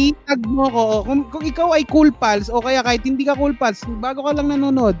na, i-tag mo ko. Kung ikaw ay Cool Pals, o kaya kahit hindi ka Cool Pals, bago ka lang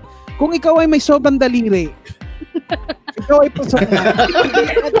nanonood, kung ikaw ay may sobrang daliri, ikaw ay pasok na.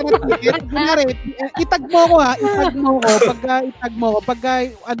 Itag mo ko pagka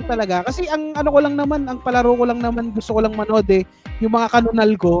talaga. Kasi ang ko lang naman, ang palaro ko lang naman, gusto ko lang manood yung mga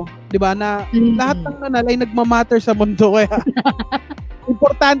kanunal ko, di ba, na lahat ng kanunal ay nagmamatter sa mundo. Kaya,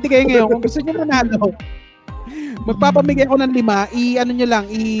 importante kayo ngayon. Kung gusto nyo manalo, magpapamigay ako ng 5,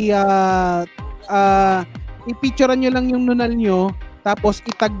 i-picturean nyo lang yung nunal nyo, tapos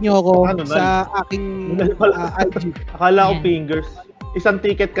itag nyo ako sa aking IG. Akala ko fingers. Isang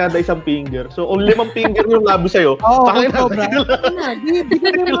ticket kada isang finger. So, kung 5 finger yung labi sa'yo,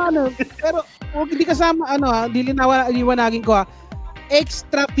 pero kung hindi kasama, liwanagin ko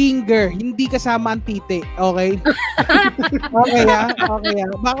extra finger, hindi kasama ang titi. Okay? Okay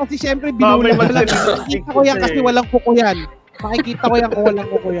Baka kasi syempre binulang ko lang. Makikita ko yan kasi walang kuko yan. Makikita ko yan kung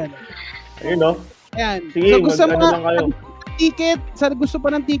walang kuko yan. Ayun Ayan. Sige, so, gusto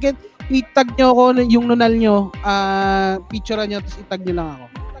pa ng ticket, itag nyo ako yung nunal nyo, picturean nyo, tapos itag nyo lang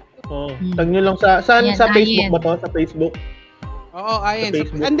ako. Tag nyo lang sa Facebook ba to? Sa Facebook? Oo, ayan.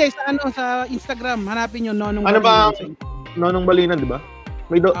 Hindi, sa Instagram, hanapin nyo Nonong Balinan. Ba? Nonong Balinan, di ba?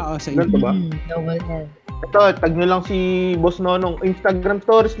 May sa Instagram ba? Ito, tag nyo lang si Boss Nonong. Instagram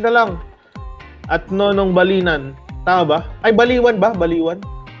stories na lang. At Nonong Balinan. Tama ba? Ay, Baliwan ba? Baliwan?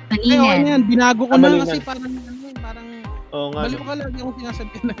 Balinan. Ayan, binago ko na kasi parang bali mo ka lagi akong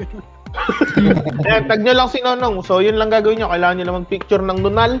sinasabihan na gano'n. Ayan, tag nyo lang si Nonong. So, yun lang gagawin nyo. Kailangan nyo naman picture ng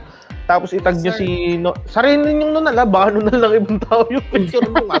nunal. Tapos itag nyo si... Sarili yung nunal, Baka nunal lang ibang tao yung picture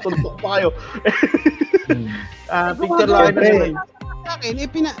nyo. Matuntok pa kayo. Picture lang kayo na nunal. Sa akin,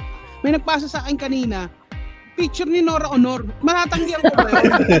 may nagpasa sa akin kanina, picture ni Nora Honor. Matatanggihan ko ba yun?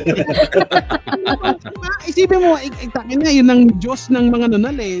 Isipin mo, na, yun ang Diyos ng mga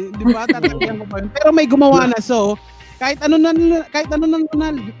nunal eh. Di ba? Tatanggihan ko ba yun? Pero may gumawa na. So, kahit ano ng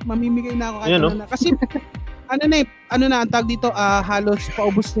nunal, mamimigay na ako kahit ano na. Kasi, ano na, ang tawag dito, halos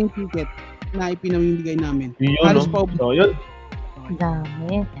paubos na yung ticket na ipinamimigay namin. Halos paubos. So, yun.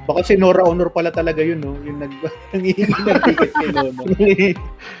 Dami. Baka si Nora Honor pala talaga yun, no? Yung nanghihingi ng ticket kay Nono.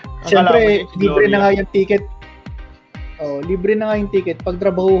 Siyempre, libre na nga yung ticket. Libre na nga yung ticket.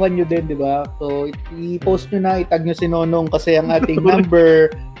 Pagtrabahuhan nyo din, di ba? So, i-post nyo na, itag nyo si Nonong kasi ang ating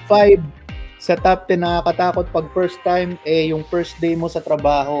number 5 sa top 10 nakakatakot pag first time, yung first day mo sa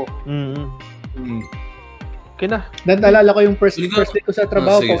trabaho. Okay na. Naalala ko yung first day ko sa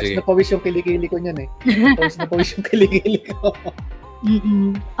trabaho, pawis na kilikili ko niyan eh. Pawis yung kilikili ko.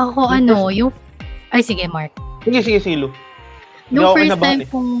 Ako yung... Ay, sige, Mark. Sige, Silo. Nung first time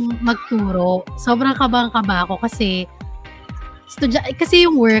kong magturo, sobrang kabang-kaba ako kasi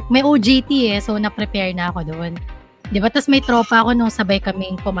yung work, may OJT so na-prepare na ako doon. Di ba? Tapos may tropa ako nung sabay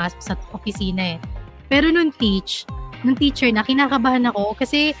kaming pumasok sa opisina Pero nung teacher na, kinakabahan ako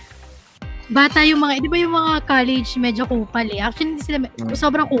kasi bata yung mga, di ba yung mga college medyo kupal Actually, hindi sila,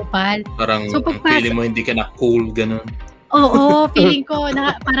 sobrang kupal. Parang feeling mo hindi ka na cool, ganun. Oo, feeling ko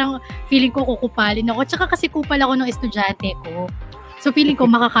kukupalin ako. Tsaka kasi kupal ako ng estudyante ko. So feeling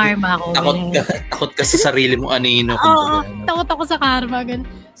ko makakarma ako. Takot ka sa sarili mo anino. Oo, takot ako sa karma. Ganun.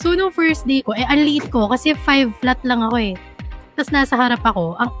 So nung first day ko, ang liit ko kasi 5 flat lang ako Tapos nasa harap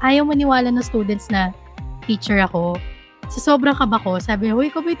ako, ang ayaw maniwala ng students na teacher ako. So sobrang kaba ko, sabi, "Hoy,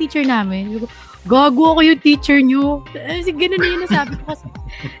 ikaw ba yung teacher namin?" Gago ako yung teacher nyo. Ganun na yun nasabi ko kasi.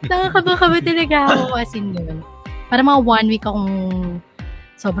 Nakakaba talaga ako as in yun. Para mga 1 week akong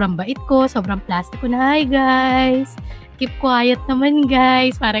sobrang bait ko, sobrang plastic ko na, "Hi guys, keep quiet naman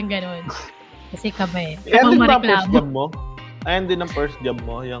guys." Parang ganun. Kasi kaba Ayan din ba first job mo? Ayan din ang first job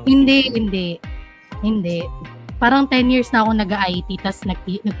mo? Yung... Hindi. Parang 10 years na ako nag-IT, tas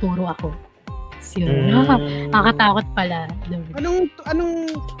nagturo ako. Nakakatakot pala.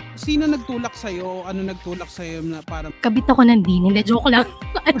 Sino nagtulak sa'yo? Ano nagtulak sa'yo na parang... Kabit ako ng din. Hindi, joke lang.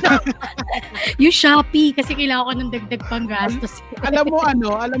 Yung Shopee, kasi kailangan ko ng dagdag pang gastos. Alam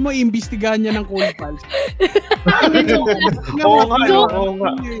mo, iimbestigahan niya ng Cool Pals.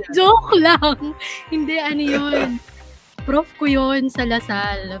 Joke lang. Hindi, yun. Prof ko yun sa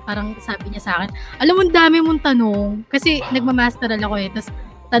Lasal. Parang sabi niya sa akin, alam mo, dami mong tanong. Kasi nagmamasteral ako tapos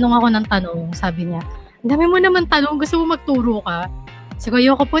tanong ako ng tanong. Sabi niya, dami mo naman tanong, gusto mo magturo ka? Sabi ko,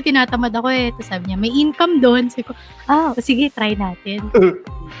 ayoko po, tinatamad ako Tapos sabi niya, may income doon. Sabi ko, sige, try natin.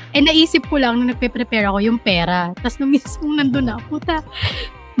 Naisip ko lang nung nagpe-prepare ako yung pera. Tapos nung mismo nandun na, puta,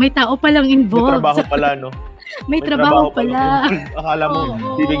 may tao palang involved. May trabaho pala, no? May trabaho pala. Akala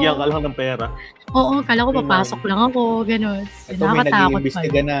mo, bibigyan ka lang ng pera. Oo, akala ko papasok lang ako, gano'n. Ito may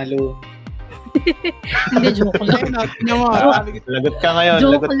nag-iimbestiga na, Lo. Hindi, joke lang. Lagot ka ngayon.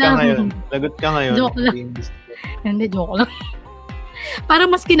 Joke lang. Hindi, joke lang. Parang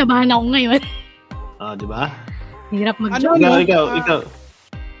mas kinabahan ako ngayon. Di ba? Hirap mag-joke. Ikaw.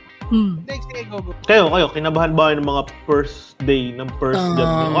 Sige, go. Kayo, kinabahan ba kayo ng mga first day ng first job?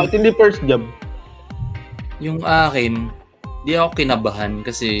 Kahit hindi first job. Yung akin, di ako kinabahan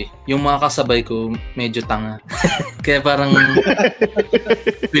kasi yung mga kasabay ko medyo tanga. Kaya parang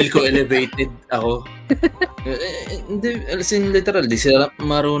feel ko elevated ako. Hindi, literal, di sila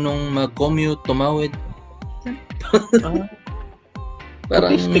marunong mag-commute, tumawid.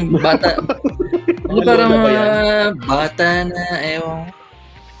 Parang bata. Parang bata na, ewan.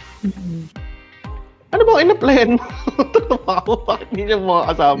 Ano ba in-applyan mo? Bakit hindi niya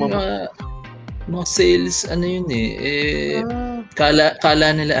mga kasama mo? Mga sales, kala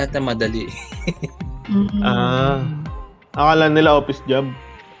nila ata madali. Akala nila office job.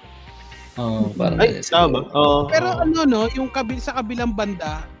 Parang tama ba? Pero yung sa kabilang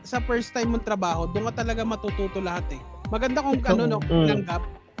banda, sa first time mong trabaho, doon ka talaga matututo lahat Maganda kung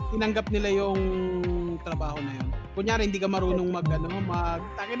tinanggap nila yung trabaho na yun. Kunyari, hindi ka marunong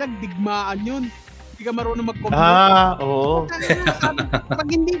digmaan yun. Hindi ka marunong mag-commute. Oo. Pag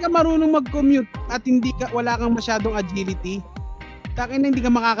hindi ka marunong mag-commute at wala kang masyadong agility, hindi ka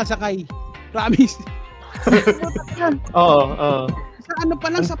makakasakay. Promise. Oo.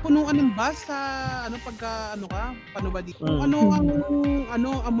 Sa punuan ng bus, paano ba dito?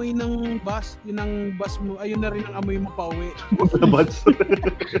 Amoy ng bus, yun ang bus mo, ayun na rin ang amoy mo pauwi.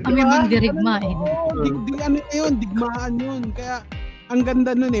 Amoy mong dirigma digmaan yun. Kaya, ang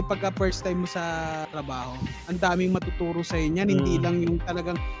ganda nun pagka first time mo sa trabaho. Ang daming matuturo sa inyo. Hindi lang yung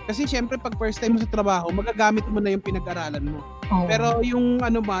talagang kasi syempre pag first time mo sa trabaho, magagamit mo na yung pinag-aralan mo. Oh. Pero yung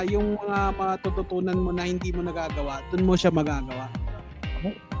yung mga matututunan mo na hindi mo nagagawa, dun mo siya magagawa.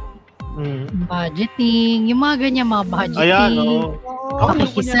 Budgeting, yung mga ganyan, mga budgeting. Ayan,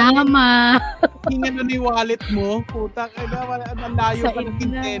 pakisama. Tingnan mo ni wallet mo, putak, ang layo pa ng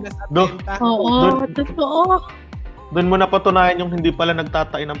kintenas at benta. Oo, totoo. Doon mo napatunayan yung hindi pala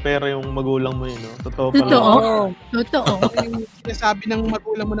nagtatain ng pera yung magulang mo yun, no? Totoo pala. Totoo. Sinasabi ng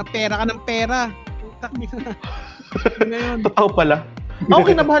magulang mo na pera ka ng pera. Putak na. Ngayon. Totoo pala. Ako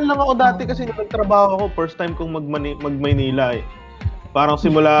kinabahan lang ako dati kasi nung nagtrabaho ako, first time kong mag-Maynila Parang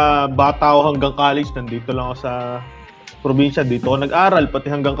simula bata ako hanggang college, nandito lang ako sa probinsya, dito ako nag-aral, pati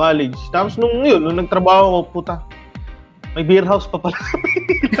hanggang college. Tapos nung nagtrabaho ako, puta, may beer house pa pala.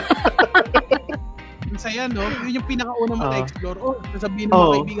 Saya, no? Yun yung pinakauna mo na-explore. Sasabihin ng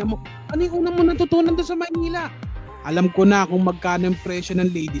mga kaibigan mo, ano yung una mo natutunan doon sa Maynila? Alam ko na kung magkano yung presyo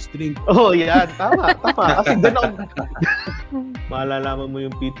ng ladies drink. Yan. Tama. Kasi doon ako, maalalaman mo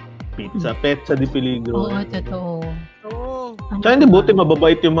yung pizza di peligro. Oo, totoo. Tsaka hindi buti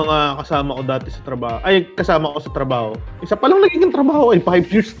mababait yung mga kasama ko dati sa trabaho. Kasama ko sa trabaho. Isa pa lang nagiging trabaho 5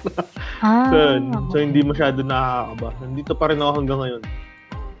 years na. So hindi masyado nakakaba. Nandito pa rin ako hanggang ngayon.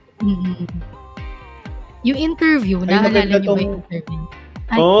 Yung interview, naalala niyo ba yung interview?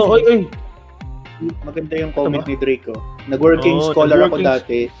 Maganda yung comment ni Draco. Nag-working scholar ako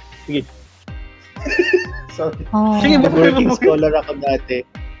dati. Sige. Sorry. Nag-working scholar ako dati.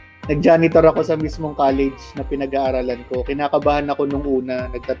 Nag-janitor ako sa mismong college na pinag-aaralan ko. Kinakabahan ako nung una,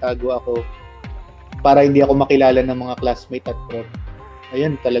 nagtatago ako para hindi ako makilala ng mga classmate at prof.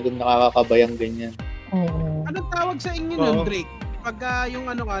 Ayun, talagang nakakakabayang ganyan. Anong tawag sa inyo nun, Drake? Pagka yung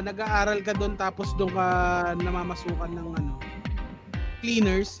nag-aaral ka doon tapos doon ka namamasukan ng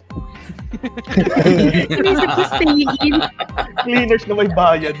cleaners. Cleaners na may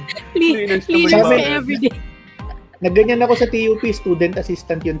bayad. Cleaners na everyday. Nagganyan ako sa TUP, student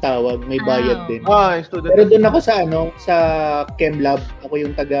assistant yung tawag, may bayad din. Student. Pero doon ako sa Chem Lab, ako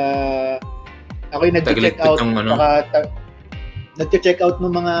yung nag-check out, nag-check out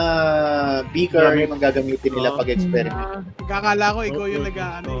ng mga beaker yung gagamitin nila pag-experiment. Kakala ko ikaw yung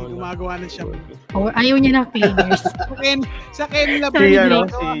gumagawa ng shop. Ayaw niya ng cleaners. Sa Chem Lab.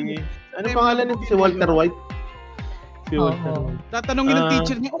 Ano pangalan nito? Si Walter White? Tatanungin ng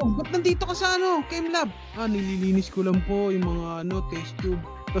teacher niya, ba't nandito ka sa Chem Lab? Nililinis ko lang po yung mga test tube.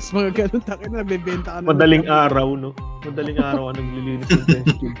 Tapos mga ganun, takin na, bebenta ka na. Madaling araw, no? Madaling araw ka naglilinis ng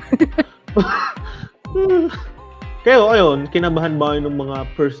test tube. Kayo, ayun, kinabahan ba kayo ng mga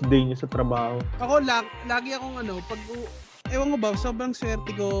first day niyo sa trabaho? Ako, lagi akong ewan ko ba, sobrang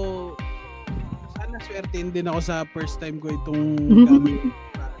swerte ko. Sana swerte din ako sa first time ko itong gaming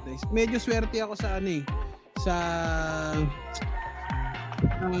Paradise. Medyo swerte ako sa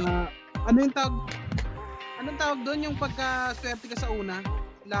anong tawag doon yung pagka swerte ka sa una?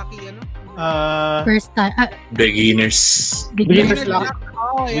 Lucky first time. Beginners luck.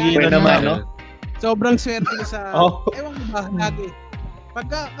 Yan naman, no? Sobrang swerte ka sa ewan ko ba, lagi.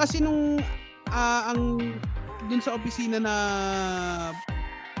 Pagka kasi nung dun sa opisina na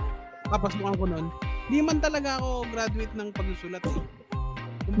papasukan ko noon, di man talaga ako graduate ng pagsusulat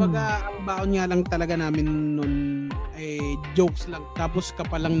Kumbaga, ang baon nga lang talaga namin nun jokes lang. Tapos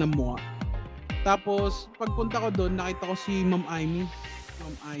kapal lang ng mukha. Tapos, pagpunta ko doon, nakita ko si Ma'am Amy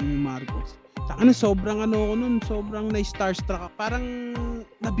Marcos. Saka sobrang ko nun, sobrang na-starstruck. Parang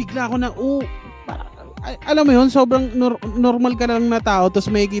nabigla ako na, alam mo yun, sobrang normal ka lang na tao, tapos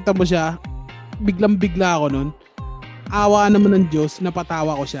makikita mo siya, biglang-bigla ako nun. Awa naman ng Diyos,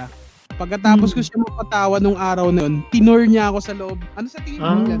 napatawa ko siya. Pagkatapos ko siya mapatawa nung araw na yun, tinur niya ako sa loob. Ano sa tingin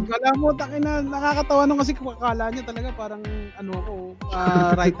mo yan? Kala mo, nakakatawa nung kasi kala niya talaga parang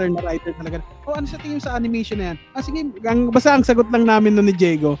writer talaga. Ano sa tingin mo sa animation na yan? Sige, basta ang sagot lang namin nun ni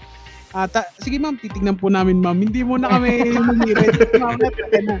Diego. Sige ma'am, titignan po namin ma'am. Hindi muna kami mag-read.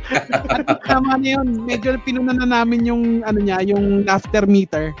 At tama na yun, medyo pinunan na namin yung yung laughter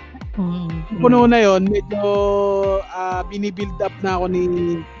meter. Puno na yun, medyo binibuild up na ako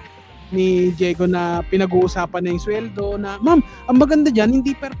ni Diego na pinag-uusapan na yung sweldo na, ma'am, ang maganda dyan,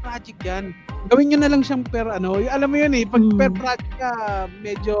 hindi per project yan. Gawin nyo na lang siyang per alam mo yun pag per project ka,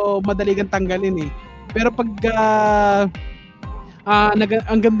 medyo madali kang tanggalin Pero pag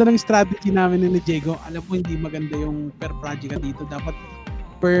ang ganda ng strategy namin ni Diego, alam mo hindi maganda yung per project ka dito. Dapat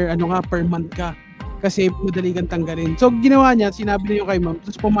per month ka. Kasi madali kang tanggalin. So, ginawa niya, sinabi niya kay ma'am,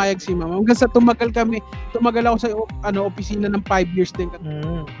 tapos pumayag si ma'am. Hanggang sa tumagal ako sa opisina ng 5 years din.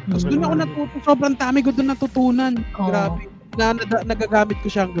 Tapos doon ako natuto, sobrang dami ko doon natutunan. Grabe. na nagagamit ko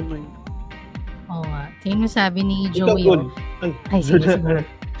siya hanggang ngayon. Oo nga. Sino sabi ni Ikaw, Joey? Gun. Ay, sige.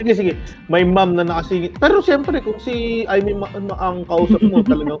 Sige. May ma'am na nakasingit. Pero siyempre, kung si Amy ang kausap mo,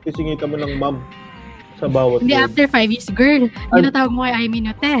 talagang kisingitan mo ng ma'am sa bawat Hindi, word. after 5 years, girl, yun natawag mo kay Amy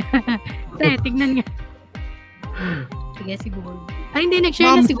no, te, tignan nga. Sige, siguro. Ay, hindi,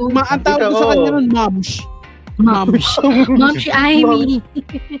 nag-share na siguro. Ang tawag ko sa kanya nun, Momsh. Mom, si Amy.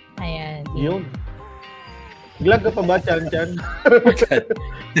 Ayan. Yun. Glag ka pa ba, Chan?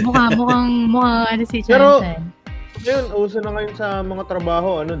 Mukhang ano si Chan. Pero, ngayon, uso na ngayon sa mga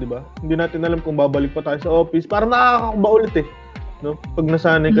trabaho, di ba? Hindi natin alam kung babalik pa tayo sa office. Parang nakakakaba ulit no? Pag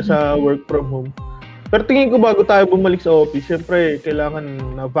nasanay ka sa work from home. Pero tingin ko bago tayo bumalik sa office, syempre, kailangan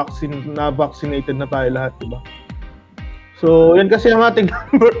na-vaccinated na tayo lahat, di ba? So, yan kasi ang ating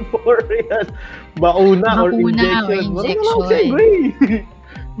number 4. Yan. Bakuna or injection.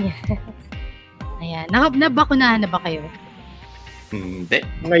 Yes. Ayan. Nabakunahan na ba kayo? Hindi.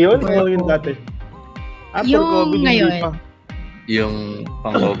 Ngayon o yung dati? After Yung COVID, ngayon. hindi pa. Yung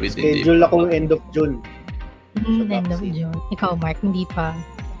pang-COVID, hindi. Schedule ako end of June. End of June. Ikaw, Mark, hindi pa.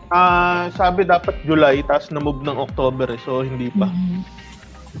 Sabi dapat July, tapos na-move ng October, so hindi pa.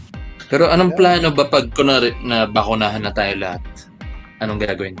 Pero anong plano ba pag kunwari na bakunahan na tayo lahat? Anong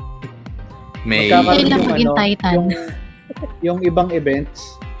gagawin? May yung ibang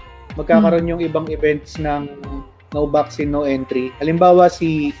events, magkakaroon yung ibang events ng no vaccine, no entry. Halimbawa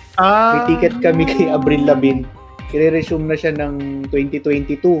may ticket kami kay Avril Lavigne. I-resume na siya ng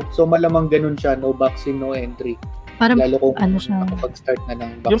 2022. So malamang ganun siya, no vaccine, no entry. Parang lalo kung siya? nakapag-start na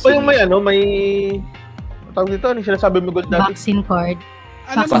ng vaccine. Yung pa yung may tawag dito, ano sinasabi mo dati? Vaccine card.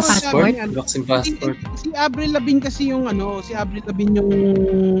 Vaccine passport. Si Avril Lavigne kasi si Avril Lavigne yung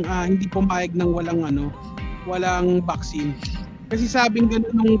hindi pumayag ng walang vaccine. Kasi sabing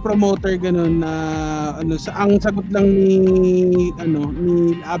gano'n nung promoter gano'n na ang sagot lang ni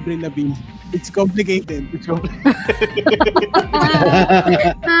Avril Lavigne, it's complicated.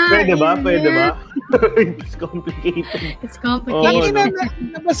 Pwede ba? It's complicated.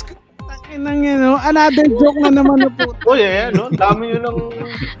 Another joke na naman po. Oh yeah, no? Dami yun ng...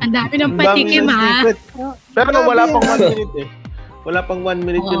 Ang dami ng patikim, ha? Pero wala pang 1 minute Wala pang 1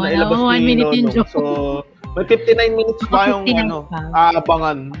 minute yun na ilabas ni Nono. So, may 59 minutes pa yung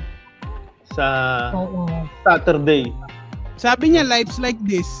aabangan sa Saturday. Sabi niya, life's like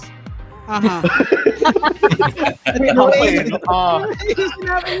this. Aha. Sinabi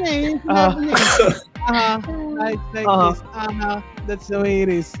niya. Life's like this. Aha. That's the way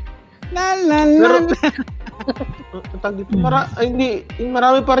it is. La la la.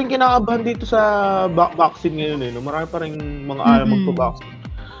 Marami pa rin kinakabahan dito sa vaccine ngayon no? Marami pa rin mga ayaw magpa-vaccine.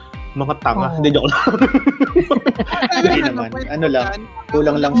 Mga tanga. Hindi, joke lang. Ano lang,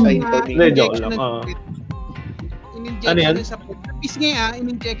 kulang lang sa information. Hindi, joke lang. Ano yan? Sa pisngi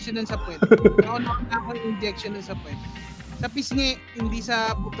in-injection sa puwet. Ako in-injection sa puwet. Sa pisngi, hindi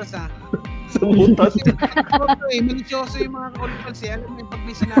sa butas Sa butas? Malicyoso yung mga kaulpals alam mo yung pag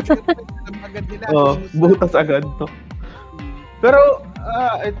may sinabi ko, agad nila. Butas agad to. Pero,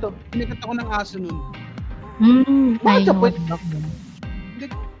 ito. Pinagat ako ng aso nun. Bakit sa puwet?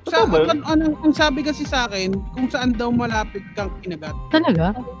 Ang sabi kasi sa akin, kung saan daw malapit kang kinagat.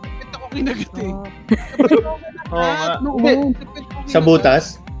 Talaga? Malapit ako kinagat Sa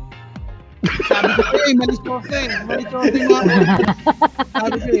butas? Sabi ko malicyoso yung mga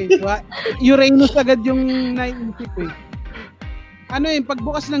sabi ko Uranus agad yung naiisip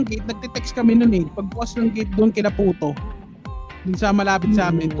pagbukas ng gate, nagte-text kami nun pagbukas ng gate doon kina Puto dun sa malapit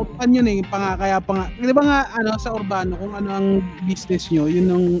sa amin, pupuntan yun di ba nga sa urbano kung ano ang business nyo, yun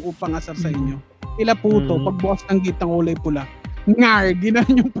ang upang asar sa inyo kila Puto, pagbukas ng gate ng kulay pula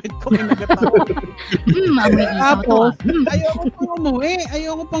ginan yung pet ko kinagatan. Tapos,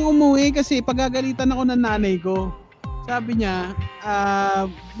 ayoko pang umuwi kasi pagagalitan ako ng nanay ko. Sabi niya,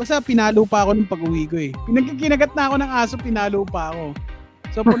 basta pinalo pa ako nung pag-uwi ko Kinagat na ako ng aso, pinalo pa ako.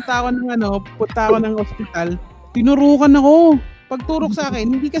 So punta ako ng ospital, tinurukan ako. Pagturok sa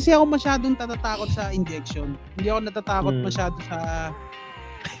akin, hindi kasi ako masyadong natatakot sa injection. Hindi ako natatakot masyado sa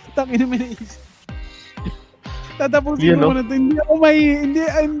tangina mo na isip. Tatapusin ko muna ito. Hindi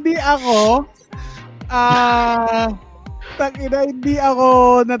ako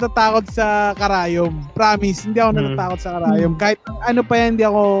natatakot sa karayom. Promise, hindi ako natatakot sa karayom. Kahit ano pa yan, hindi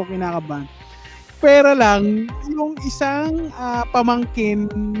ako kinakabahan. Pero lang, yung isang pamangkin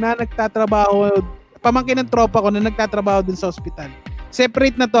ng tropa ko na nagtatrabaho dun sa ospital.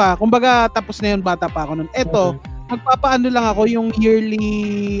 Separate na to Kumbaga, tapos na yun, bata pa ako nun. Eto, magpapaano lang ako yung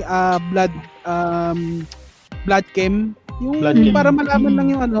yearly blood chem Yung Blood para malaman lang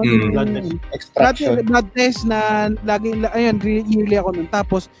yung ano, blood test. Extraction. blood test na lagi, ayun, yearly ako nun.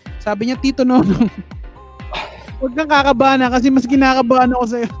 Tapos, sabi niya, Tito Nono, huwag kang kakabahan kasi mas kinakabahan ako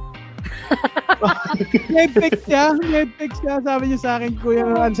sa'yo. Nag-text siya, sabi niya sa akin,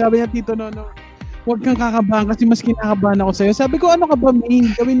 Kuya, sabi niya, Tito Nono, huwag kang kakabahan kasi mas kinakabahan ako sa'yo. Sabi ko, ano ka ba, May?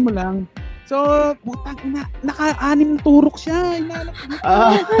 Gawin mo lang. So, butang ina, naka-anim turok siya. Inalap ko.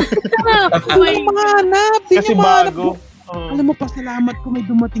 Mahanap. Kasi bago. Alam mo, pasalamat ko may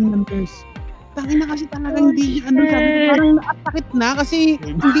dumating ng nurse. Tangina kasi talagang hindi, sabi ko, parang naasakit na kasi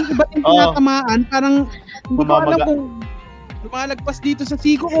hindi iba yung tinatamaan. Parang, hindi ko alam kung lumalagpas dito sa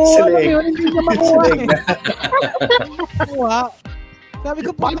siko ko. Alam mo yun, hindi niya makuha Makuha. Sabi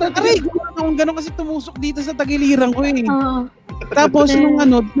ko, aray, gano'n kasi tumusok dito sa tagiliran ko eh. Tapos nung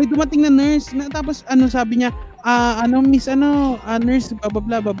may dumating na nurse, tapos sabi niya, miss nurse,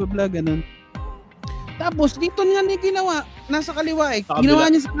 blah blah blah ganun. Tapos dito niya ginawa, nasa kaliwa eh. Ginawa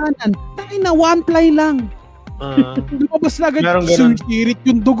niya sa kanan. Tangina, one ply lang. Lumabas na agad, sirit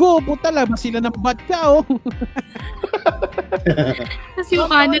yung dugo, puta labas sila ng batya Tapos yung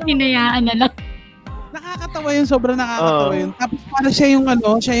kanan, hinayaan na lang. Nakakatawa yun, sobrang nakakatawa yun. Tapos para siya yung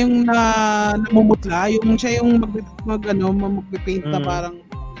namumutla, siya yung magpe-paint na parang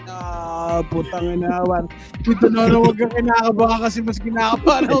putang inawan. Dito na huwag kang kinakabahan kasi mas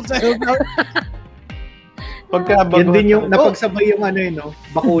kinakabahan ako sa'yo. Yan din yung napagsabay yung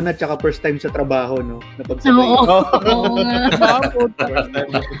bakuna tsaka first time sa trabaho, no? Napagsabay. Oo nga. First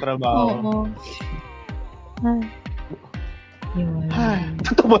time sa trabaho.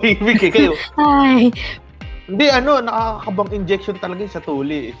 Tumahimik kayo. Ay. Hindi, nakakabang injection talaga sa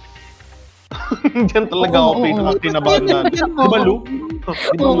tuli. Diyan talaga ako pinaka-kinabahan na. Balo?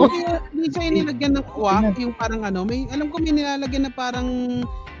 Oo. Hindi siya nilagyan ng uwak, yung parang alam ko may nilalagyan na parang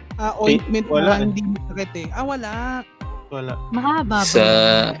ointment na hindi masakit eh. Wala. Mahaba ba?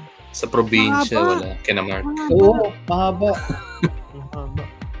 Sa probinsya, wala. Kinamark. Oo, mahaba.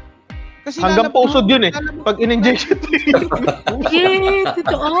 Kasi hanggang pusod yun eh. Pag in-injection.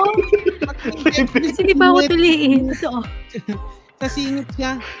 Totoo. Kasi di ba ako tuliin? Totoo. Sa singit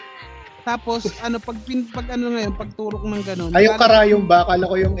siya. Tapos, pag turok ng ganun. Yung karayong ba? Akala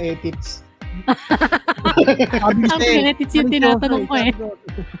ko yung ethics. Ang ethics yung tinatanong ko eh.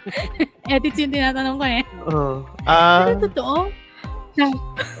 Ethics yung tinatanong ko eh. Pero totoo?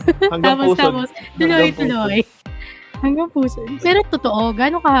 Hanggang pusod. Tapos, tuloy. Hanggang puso. Pero totoo,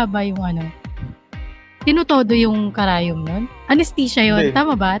 gano'ng kahaba yung tinutodo yung karayom nun? Anesthesia yun, hindi.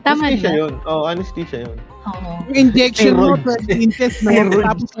 Tama ba? Tama anesthesia yun. Anesthesia yun. Oo. Yung injection mo, 12 inches na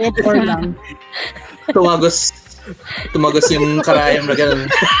tapos for lang. Tumagos yung karayom na gano'n.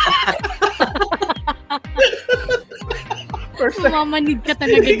 Mamanig ka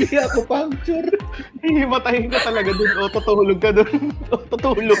talaga dun. Hindi ako puncture. Hihimatayin ka talaga dun. Tutulog ka dun.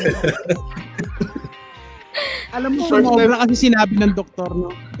 Tutulog. Alam mo, sumobra kasi sinabi ng doktor,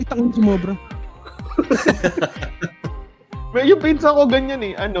 no? Itang sumobra. Yung pinsan ko ganyan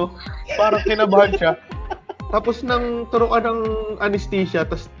eh. Parang kinabahan siya. Tapos nang turukan ng anesthesia,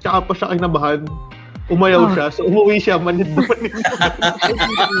 tapos tsaka pa siya kinabahan, umayaw siya. So umuwi siya, manid.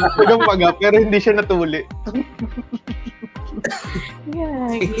 Hanggang maga, pero hindi siya natuli.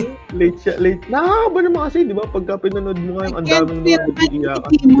 Late. Nakakaba naman kasi, di ba? Pagka pinanood mo nga yung ang daming mga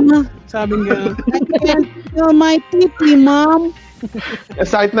nag-iiyakan. Sabi nga, I can't feel my titty, mom.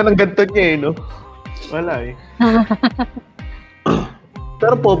 Sakit na ng ganto niya eh, no? Wala eh.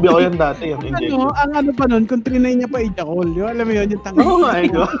 Pero phobia ko yan dati, yung injection. Ang pa nun, kung trinay niya pa i-jackal, alam mo yun, yung tanga. Oo nga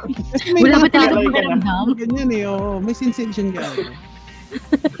eh, no? Wala ba talaga pakiramdam? Ganyan eh, may sensation ka.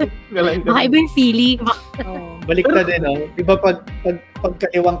 Baka iba yung feeling. Baliktad din, no? Diba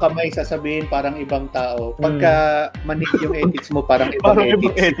pagkaliwang kamay, sasabihin parang ibang tao. Pagka manik yung edits mo, parang ibang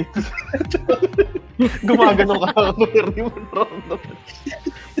edits. Gumagano ka.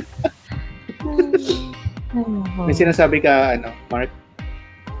 May sinasabi ka, Mark?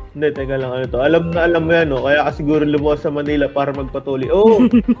 Hindi, teka lang Alam mo yan, no? Kaya kasi siguro lumuwas sa Manila para magpatuli.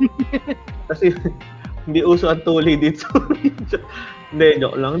 Kasi hindi uso ang tuli dito. Hindi,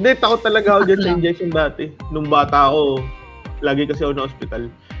 joke lang. Hindi, takot talaga ako dyan sa injection dati. Nung bata ako, lagi kasi ako na hospital.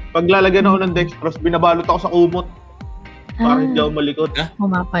 Pag lalagyan ako ng dextrose, binabalot ako sa kumot. Para hindi ako malikot.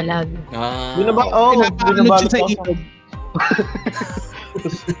 Pumapalag. Binabalot sa ako.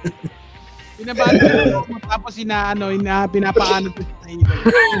 Binabalot ako tapos pinapaanot ko sa ilog.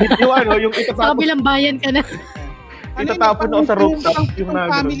 Yung itatapon. Sa kabilang bayan ka na. Itatapon ako sa rooftop. Yung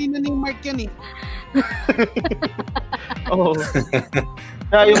family na ni Mark yan eh. Oo.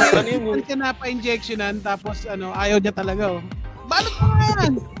 Kaya yung siya napa-injectionan tapos ayaw niya talaga Balot mo nga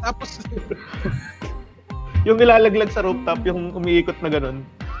yan! Tapos Yung nilalaglag sa rooftop, yung umiikot na ganun.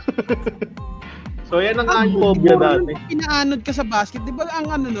 So, yan ang aking phobia dati. Pinaanod ka sa basket, di ba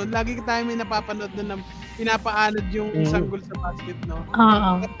ang ano no, lagi tayo may napapanood na pinapaanod yung sanggol sa basket, no?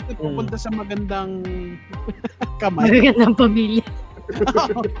 Oo. Kasi pupunta sa magandang kamay. Magandang pamilya.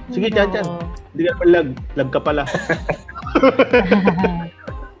 Sige, Chan. Hindi ka palag. Lag ka pala.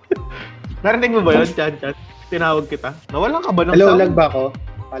 Narinig mo ba yun, Chan? Tinawag kita. Nawalan ka ba ng Hello, sound? lag ba ako?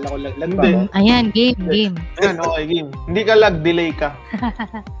 Kala ko lag ba ako? Ayan, game. Ayan, okay, game. Hindi ka lag, delay ka.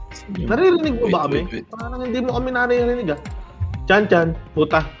 Naririnig mo ba kami? Parang hindi mo kami naririnig Chan,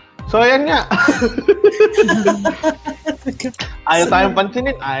 puta. So, ayan nga. Ayaw tayong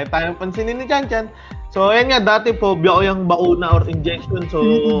pansinin ni Chan. So, ayan nga, dati phobia ko yung bauna or injection. So,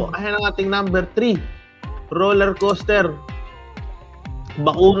 ayan ang ating number 3. Roller coaster.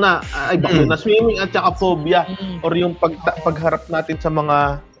 Bakuna, swimming at saka phobia. Or yung pagharap natin sa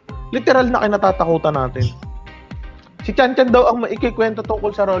mga literal na kinatatakutan natin. Si Chan daw ang maikikwento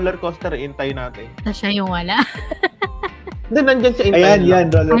tungkol sa roller coaster, intay natin. Na siya yung wala. Hindi, nandyan siya intay. Ayan, yan,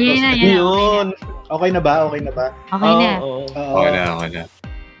 roller coaster. Ayan. Yun. Okay na ba? Okay na. Okay na.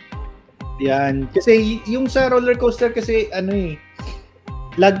 Yan. Kasi yung sa roller coaster kasi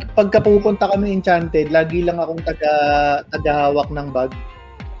pagka pupunta kami Enchanted, lagi lang akong tagahawak ng bag.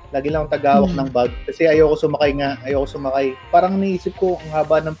 Ng bag kasi ayoko sumakay. Parang naisip ko ang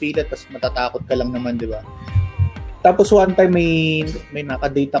haba ng pila tapos matatakot ka lang naman, 'di ba? Tapos one time may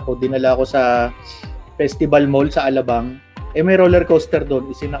nakadate ako, dinala ako sa Festival Mall sa Alabang. May roller coaster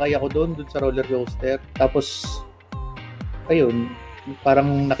doon. Isinakay ako doon sa roller coaster. Tapos ayun,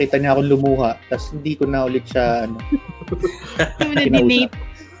 parang nakita niya akong lumuha. Tapos hindi ko na ulit siya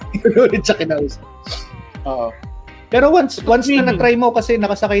kinausap. Oo. Pero once na na-try mo, kasi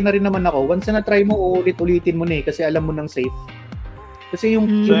nakasakay na rin naman ako, once na na-try mo, ulit-ulitin mo na kasi alam mo nang safe. Kasi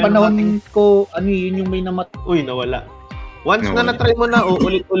yung panahon ko, yun yung may Uy, nawala. Once na na-try mo na,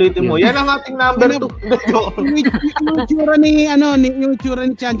 ulit-ulitin mo. Yan ang ating number 2. Yung itsura yung itsura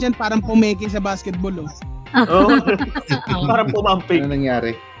ni Chan parang pumeke sa basketball, Parang pumampig. Ano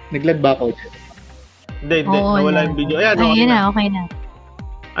nangyari? Naglag ba ako? Hindi. Nawala yung video. Ayan, okay na.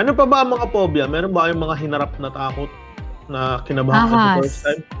 Ano pa ba ang mga phobia? Meron ba kayong mga hinarap na takot na kinabahan sa first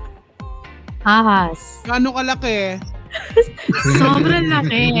time? Ahas. Gaano kalaki? Sobrang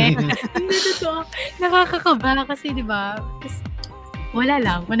laki. Hindi totoo. Nakakakaba kasi, di ba? Wala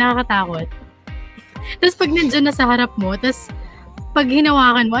lang. Nakakatakot. Tapos pag nandiyan na sa harap mo, tapos pag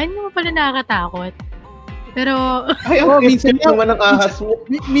hinawakan mo, ay naman pala nakakatakot. Pero... minsan naman ang ahas mo.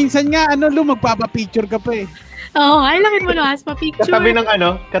 Minsan nga, magpapapicture ka pa eh. Oo, ay langit mo na ahas, pa-picture.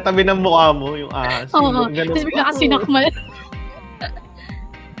 Katabi ng mukha mo, yung ahas. Oo, tapos bigla ka sinakmal.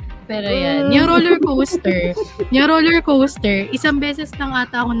 Pero yan, yung roller coaster, isang beses lang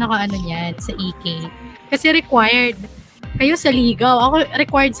ata ako niyan sa EK. Kasi required. Kayo sa ligaw, ako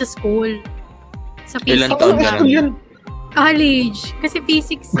required sa school. Sa physics. Ilang taon ka lang? College. Kasi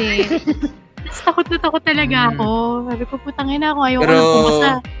physics eh. Takot na takot talaga ako. Sabi ko, putangin na ako, ayoko na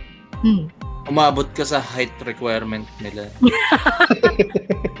pumasa. Umabot ka sa height requirement nila.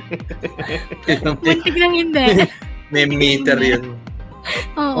 Muntik lang hindi. May meter yun.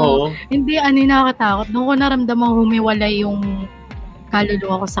 Oo. Hindi, nakakatakot. Noong ko naramdamang humiwalay yung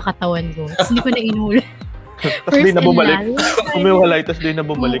kaluluwa ko sa katawan ko. Tapos hindi ko na inulit. Tapos di na bumalik. Humiwalay, tapos di na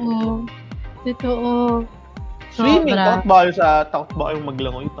bumalik. Oo. Totoo. Swimming, takot ba kayong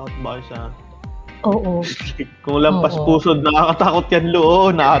maglangoy? Takot ba kayo sa... Oo. Kung lampas pusod, nakakatakot yan, Lo.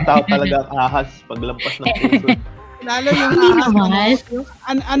 Nakakatakot talaga ang ahas pag lampas ng pusod. Lalo yung ahas.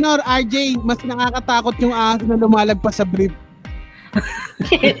 RJ, mas nakakatakot yung ahas na lumalagpas sa brief.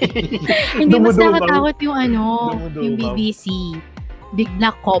 Hindi, mas nakatakot yung yung BBC. Big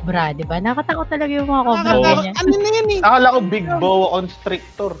Black Cobra, di ba? Nakatakot talaga yung mga cobra ganyan. Ano na yan eh? Akala ko Big Boa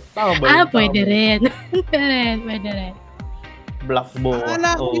Constrictor. Tama ba yun? Pwede rin. Pwede rin. Black Boa.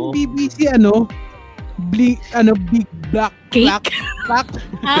 Akala ko yung BBC, Big Black Cake? Black.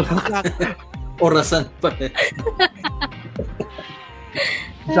 Orasan pa eh.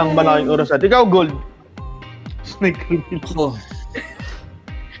 Isang malaking orasan. Ikaw, Gold. Snake reveal.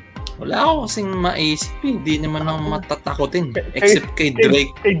 Wala ako kasing maisip eh. Hindi naman ako matatakotin. Except kay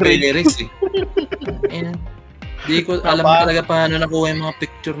Drake. Kay Lyrics eh. Hindi ko alam talaga paano nakuha yung mga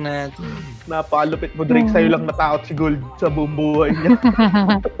picture natin. Napakalupit mo, Drake. Sa'yo lang natakot si Gold sa buong buhay niya.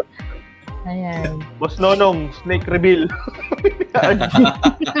 Ayan. Boss Nonong, Snake reveal. Ano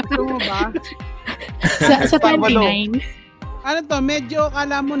mo ba? Sa 29. Ano to, medyo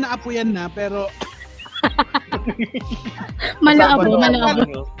kala mo naapuyan na, pero... Malabo.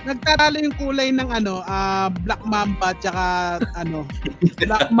 Nagtaralo yung kulay ng Black Mamba tsaka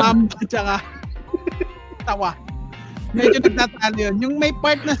Black Mamba tsaka tawa. Medyo nagtatalo yun. Yung may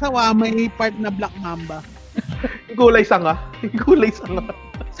part na sawa, may part na Black Mamba. Kulay sanga. Kulay sanga.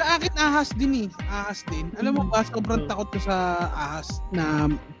 Sa akin, ahas din eh. Ahas din. Alam mo ba, sobrang takot ko sa ahas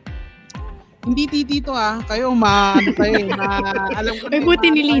na hindi titito kayo alam ko May buti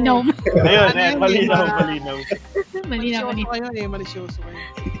nilinaw mo. Ayun, malinaw. Malinaw. Malisyoso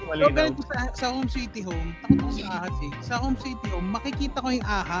kayo. So, ganito sa Home Sweet Home, takot ako sa ahas eh. Sa Home Sweet Home, makikita ko yung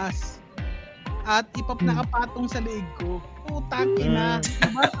ahas. At nakapatong sa leeg ko. Putang ina.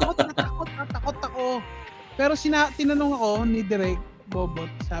 Diba? Takot ako. Pero tinanong ako ni Direk Bobot,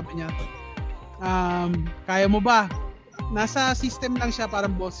 sabi niya, kaya mo ba? Nasa system lang siya,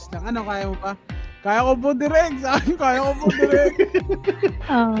 parang boses lang. Ano, kaya mo ba? Kaya ko po direct. Sabi, kaya ko po direct.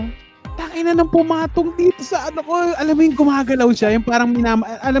 Takina nang pumatong dito sa ano ko. Alam mo yung gumagalaw siya. Yung parang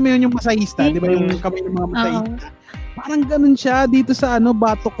alam mo yun yung masahista. Di ba yung kamay ng mga masahista? Parang ganun siya dito sa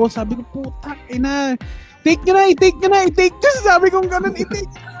bato ko. Sabi ko, putak, ina. Take nyo na. Sabi ko ganun, i-take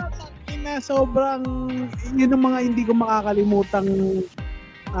na. Sobrang, yun ang mga hindi ko makakalimutang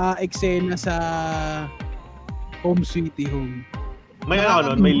eksena sa Home Sweet Home. May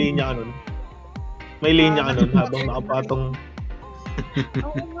may linya ka nun. May linya ka nun habang nakapatong.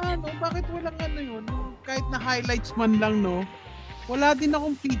 Oo nga, no? Bakit walang yun? Kahit na highlights man lang, no? Wala din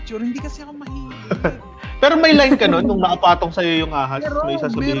akong picture. Hindi kasi ako mahilig. Pero may line ka nun nung nakapatong sa'yo yung ahas. Pero, may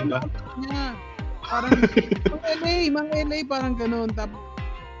sasabihin ka. Parang, Mang LA, parang ganun.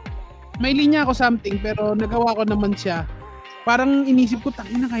 May linya ako something, pero nagawa ko naman siya. Parang inisip ko,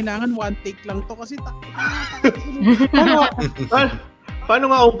 tangina, kailangan one take lang to kasi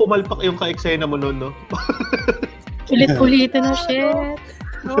Paano nga kung pumalpak yung ka-eksena mo nun, no? Ulit-ulitin na shit.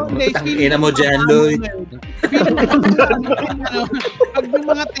 Tangina mo dyan, Lloyd. Pag yung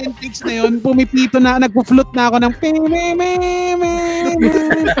mga 10 takes na yun, pumipito na, nagpo-float na ako ng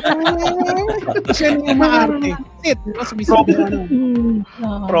siya na yung maarte. Sit,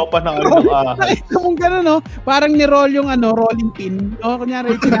 Tropa na ano ka. Nakita mong gano'n, no? Parang ni-roll yung rolling pin. O,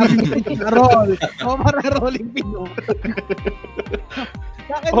 kunyari, sinabi mo, roll. O, parang rolling pin, no?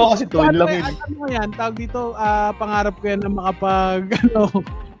 Oo, kasi tuwid lang yun. Ano mo yan? Tawag dito, pangarap ko yan na makapag-train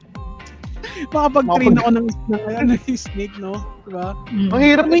ako ng snake, no? Diba? Ang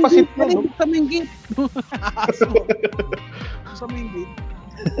hirap ipasit mo, no? Sa main gate. Sa main gate.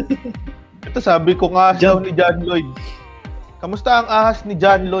 Ito sabi ko nga daw ni John Lloyd. Kamusta ang ahas ni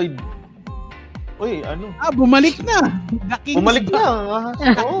John Lloyd? Uy, ano? Bumalik na. Bumalik na ang ahas.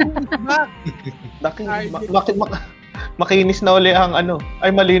 Oo. Makinis na uli ang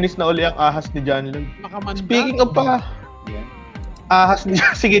malinis na uli ang ahas ni John Lloyd. Speaking of ahas ni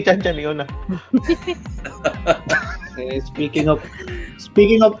sige, Chan, yun na. Speaking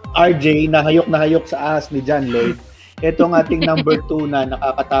of RJ, nahayok sa ahas ni John Lloyd. Ito ang ating number 2 na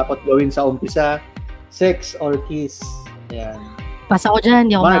nakakatakot gawin sa umpisa, sex or kiss. Ayan. Pasa ko dyan,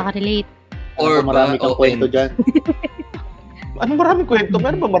 hindi ako makaka-relate. Or marami kang kwento dyan. Anong maraming kwento?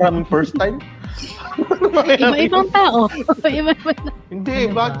 Meron ba maraming first time? Iba-ibang tao.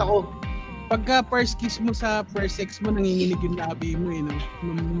 Hindi, bakit ako? Pagka first kiss mo sa first sex mo, nanginginig yung labi mo, no?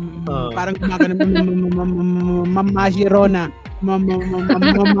 Parang gumagana mamashirona.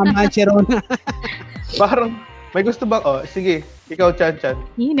 Mamashirona. Parang, may gusto ba? Sige, ikaw, Chan.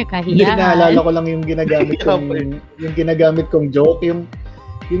 Nakahiya. Naalala ko lang yung ginagamit kong joke.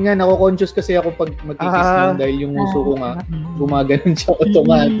 Yun nga, nako-conscious kasi ako pag magkikis nun dahil yung muso ko nga, gumaganon siya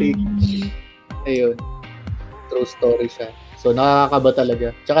automatic. Ayun. True story siya. So, nakakaba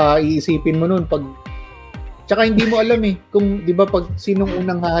talaga. Tsaka, iisipin mo nun, tsaka hindi mo alam kung, di ba, pag sinong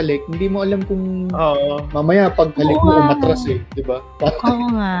unang hahalik, hindi mo alam kung mamaya pag halik mo umatras di ba? Oo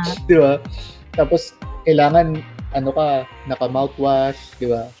nga. Di ba? Tapos, kailangan, naka-mouthwash,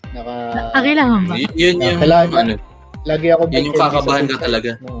 di ba? Kailangan ba? Yun yung, lagi ako yun yung kakabahan ka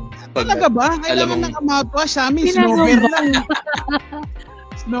talaga. Talaga ba? Kailangan naka-mouthwash sa amin, snowber lang.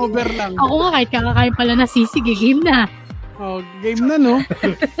 Snowber lang. Ako nga, kahit kakakain pala na sisig, game na. Game na, no?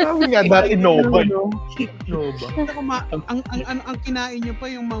 Sabi nga, dati Nova. Ang kinain nyo pa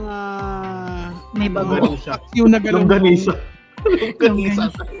yung mga may bago. Yung nagalong. Longganisa.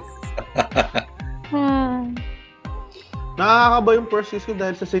 Nakakaba yung first kiss ko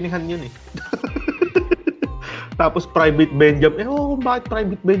dahil sa sinihan yun Tapos Private Benjamin. Kung bakit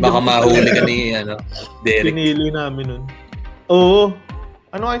Private Benjamin? Baka mahuli ka ni, Derek. Pinili namin nun. Oo.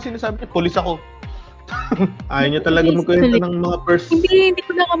 Ano nga yung sinasabi niya? Pulis ako. Ayaw niya talaga magkwento ng mga first... Hindi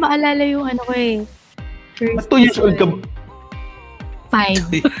ko na maalala yung First 2 years old ka ba?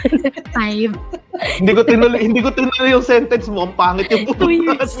 5. Hindi ko tinuloy yung sentence mo. Ang pangit yung puto. 2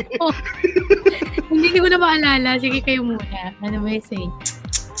 years old. Hindi ko na maalala. Sige, kayo muna. Ano ba yung say?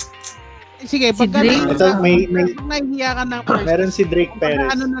 Sige, Si pagka Drake? Ito, may nahihiya ka ng first meron si Drake kiss, Perez.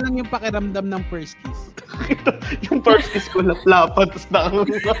 ano na lang yung pakiramdam ng first kiss? Yung first kiss ko laplapan, tapos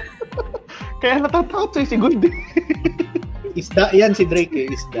nakakita. Kaya natatakot sa'yo si Gold. Isda, yan si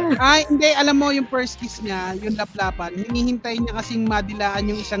Drake isda. Ay, hindi. Alam mo, yung first kiss niya, yung laplapan, hinihintay niya kasing madilaan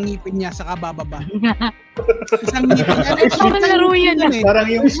yung isang ngipin niya sa kabababa. Isang ngipin niya. Parang laro yan.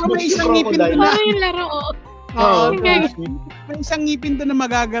 Parang yung May isang ngipin doon na. Parang yung laro, oo. Oo, Okay. may isang ngipin doon na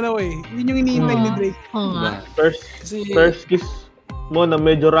magagalaw eh. Yun yung hinihintay ni Drake. Oo nga. First kiss mo na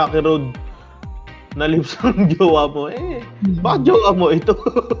medyo rocky road na lips ang jowa mo. Baka jowa mo ito.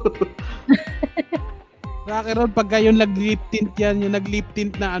 Rocky Road, pagka yung nag-lip tint yan, yung nag-lip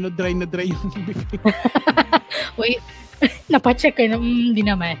tint na dry na dry yung bibig. Wait, napacheck ko na, hindi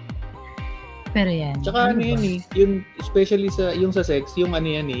naman. Pero yan. Tsaka yan yung especially yung sa sex, yung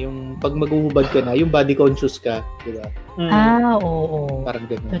yung pag maghuhubad ka na, yung body conscious ka, di ba? Oo. Parang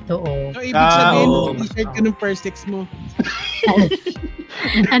gano'n. Totoo. So, ibig sabihin, oo. t-shirt ka ng first sex mo.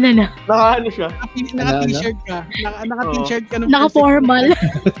 Ano na? Nakaano siya. Naka-t-shirt ka. Naka-t-shirt ka ng Naka-formal.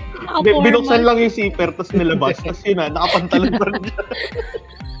 Binuksan lang yung zipper, tapos nilabas. Tapos yun nakapantalon pa rin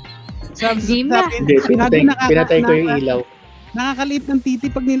siya. Game na. Hindi, pinatay ko yung ilaw. Nakakaliit ng titi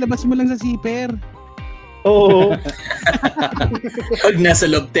pag nilabas mo lang sa zipper. Oo. Pag nasa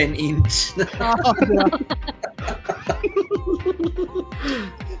loob 10 inch.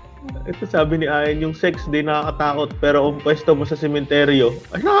 Ito sabi ni Ayan, yung sex di nakakatakot, pero kung pwesto mo sa sementeryo,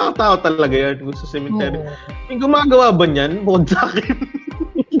 ay nakakatakot talaga yan kung sa sementeryo. Yung gumagawa ba niyan? Bukod sa akin.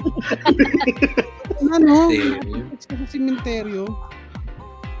 Sa sementeryo.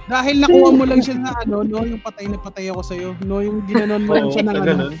 Dahil nakuha mo lang siya na yung patay na patay ako sa'yo. Yung ginanon mo lang siya ng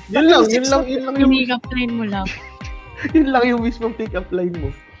ganun. Yun lang yung Pick-up line mo lang. yun lang yung mismong pick-up line mo.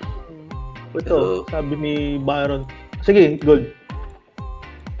 Ito, sabi ni Byron. Sige, Gold.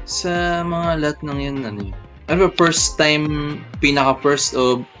 Sa mga lahat ng yan, ano ba first time, pinaka-first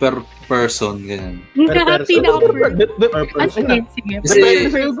o per person, ganyan? Per person. Sige. Depende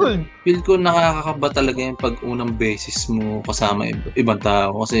sa'yo, Gold. Feel ko nakakakaba talaga yung pag unang beses mo kasama ibang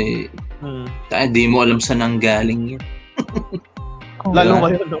tao kasi di mo alam saan ang galing yun. Lalo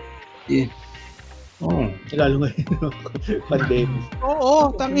ngayon, no? Yeah. Oh. Lalo ngayon, pandemic.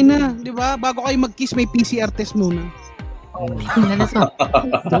 Oo, tangina, di ba? Bago kayo mag-kiss, may PCR test muna.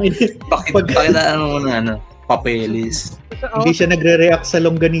 Pakita mo na papeles. Hindi siya nagre-react sa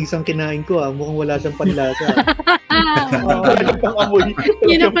longganisang kinain ko. Mukhang wala siyang panlasa.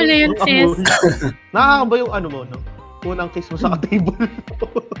 Yun na pala yung test. Nakakaba yung mo, no? Unang kiss mo sa table.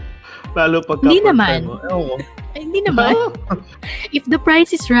 Lalo pagka Hindi naman. Hindi naman. If the price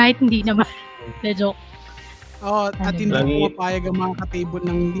is right, hindi naman. Na joke. At hindi pumapayag ang mga ka-table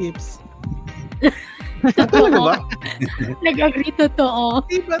ng lips. Talaga ba? Nag-agree, totoo.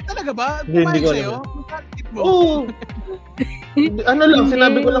 Diba? Talaga ba? Hindi ko sa'yo? Oo.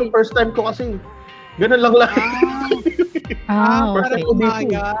 Sinabi ko lang first time ko kasi. Ganun lang lang. Okay.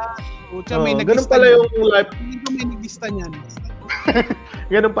 Ganun pala yung life. Hindi ko may nag-lista niyan.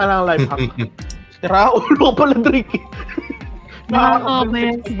 Ganun pala ang life hack. Raulo pala, Drake.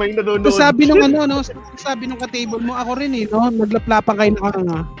 May nanonood. So, sabi nung sabi nung ka-table mo, ako rin naglaplapan kayo na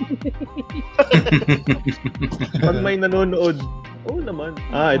nga. Pag may nanonood, oo naman.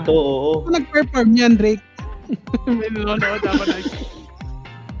 Ito, oo. Kung nag-perform yan, Drake. May nanonood dapat na.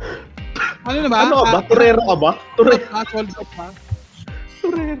 Ano na ba? Ano ka ba? Turero ka ba? Sold out ba?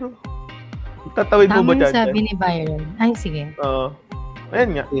 Turero. Tatawid mo ba dyan? Sabi ni Byron. Ay, sige.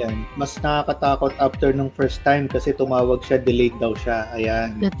 Ayan nga. Ayan. Mas nakakatakot after nung first time kasi tumawag siya, delayed daw siya.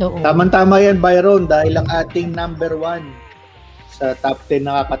 Ayan. Totoo. Tama-tama yan, Byron, dahil ang ating number 1 sa top 10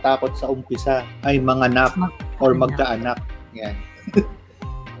 nakakatakot sa umpisa ay manganak or magkaanak. Yan.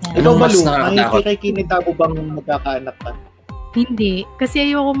 Ikaw ba, Lu? May kinitabo bang magkakaanak ka? Hindi. Kasi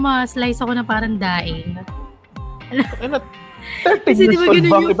ayoko ma-slice ako na parang daing. 30 kasi years diba old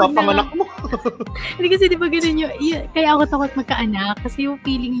ganun ba yung ipapanganak mo? Hindi kasi diba ganun yung, kaya ako takot magkaanak kasi yung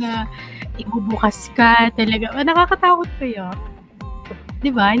feeling na ibubukas ka talaga. Nakakatakot kayo.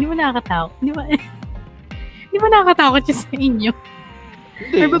 Diba? Hindi mo nakakatakot. Hindi mo nakakatakot yun sa inyo.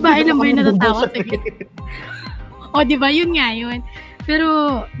 Or babae lang ba yung natatakot sa ganun? Diba? Yun nga yun. Pero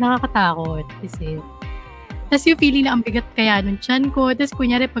nakakatakot kasi. Tapos yung feeling na ang bigat kaya nung tiyan ko. Tapos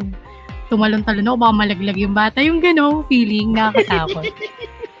kunyari pag tumalon-talon ako, baka malaglag yung bata. Yung gano'ng feeling, nakakatakot.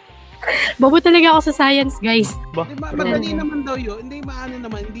 Bobo talaga ako sa science, guys. Madali naman daw yun. Hindi, maano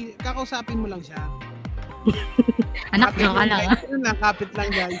naman. Hindi, kakausapin mo lang siya. Anak, ka lang. Kapit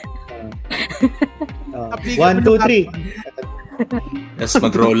lang, guys. 1, 2, 3. Tapos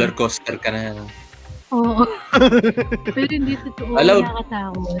mag-roller coaster ka na. Oo. Pero hindi totoo.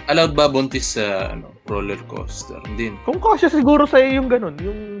 Nakakatakot. Allowed ba buntis sa roller coaster? Hindi. Kung kasya siguro sa'yo yung ganun,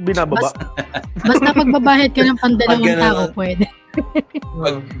 yung binababa. Basta pagbabahid ka ng pandalawang tao, pwede.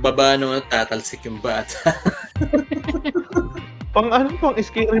 Pagbaba tatalsik yung bata. Pang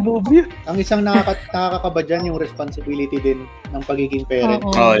scary movie. Ang isang nakakakaba dyan yung responsibility din ng pagiging parent.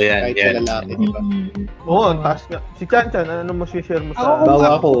 Yan. Kahit sa lalaki, di ba? Oo, ang taas nga. Si Chan, ano mo share mo sa...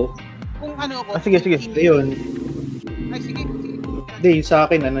 Bawa ako. Kung ano ako. Sige. Ayun. Ay, sige. Hindi, sa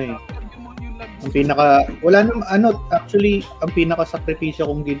akin, ang wala naman, actually, ang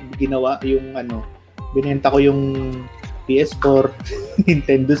pinaka-sakripisyo kong ginawa, yung binenta ko yung PS4,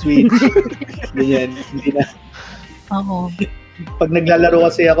 Nintendo Switch, ganyan, hindi na. Oo. Pag naglalaro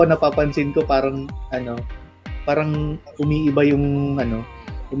kasi ako, napapansin ko parang umiiba yung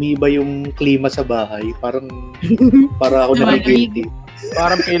klima sa bahay. Para ako na-guilty.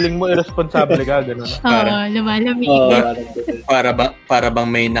 Parang feeling mo irresponsible ka, gano'n. Oo, lumalamig. Para bang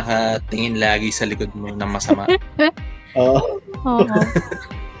may nakatingin lagi sa likod mo ng masama. Oo.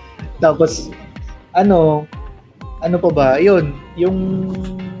 Tapos, ano pa ba? Yun, yung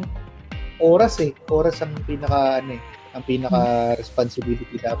oras ang pinaka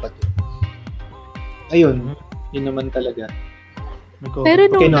responsibility dapat. Ayun, yun naman talaga. Pero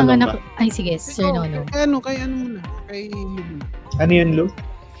nung nanganak... Ay, sige, Sir Nono. Kay ano muna? Kay Lu muna. Ano yun, Lu?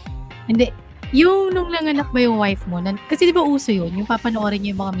 Hindi. Yung nung nanganak ba yung wife mo? Kasi di ba uso yun? Yung papanoorin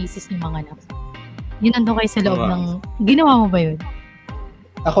niyo yung mga misis niyo mga anak. Yun nandun kayo sa loob ng... Ginawa mo ba yun?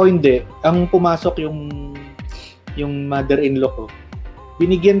 Ako hindi. Ang pumasok yung mother-in-law ko.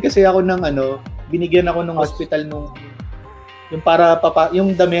 Binigyan ako ng hospital nung yung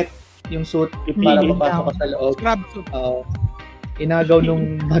yung damit, yung suit, yung para papasok ka sa loob. Scrub suit. Inagaw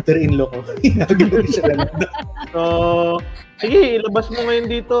nung mother-in-law ko. Inagaw siya lang. So, sige, ilabas mo ngayon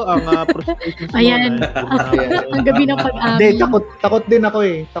dito ang prostration. Ayan. Ang gabi ng pag-amin. Hindi, takot din ako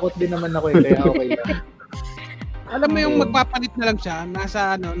eh. Takot din naman ako eh. Kaya okay lang. Alam mo yung magpapalit na lang siya,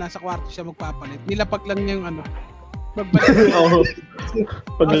 nasa kwarto siya magpapalit. Nilapag lang niya yung magbalik. Oo.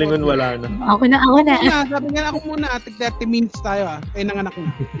 Paglingon wala na. Ako na. Sabi nga ako muna, 30 minutes tayo nanganak na.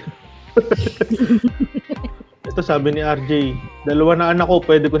 Ito sabi ni RJ, 2 na anak ko,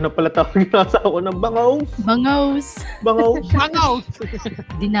 pwede ko na pala tawagin na asawa ng bangaws.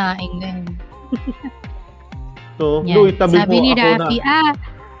 Dinaing na yun. So, Lu, itabi mo sabi ni Rafi, na.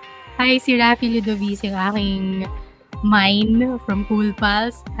 Hi, si Rafi Ludovic, yung aking mine from Cool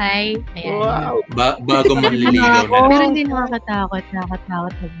Pals. Hi. Ayan. Wow. Bago manliligaw na. Pero hindi nakakatakot talaga.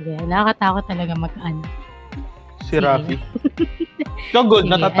 Nakakatakot talaga mag-anak. Si Rafi. So good,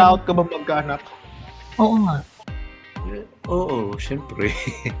 natatakot ka ba magkaanak? Oo nga. Oo, syempre.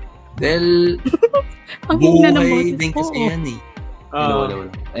 Dahil buhay din kasi yan eh. Wala.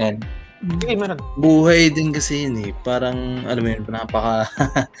 Ayan. Sige, meron. Buhay din kasi yun eh. Parang, alam mo yun,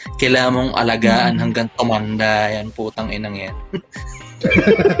 kailangan mong alagaan hanggang tumanda yan, putang inang yan.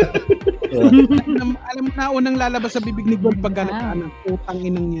 Alam mo na unang lalabas sa bibig ni God pagka nagkaanak, putang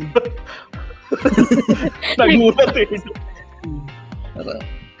inang yan. Nagulat eh.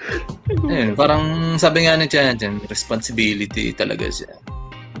 Parang sabi nga niya dyan, responsibility talaga siya.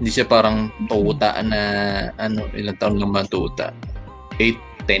 Hindi siya parang tuta na ilang taon lang ba tuta?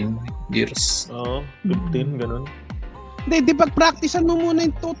 8-10 years. Oo, 15, ganun. Hindi, pag-practicean mo muna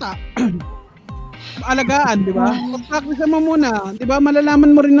yung tuta. Alagaan, di ba? Pag-practicean mo muna. Di ba,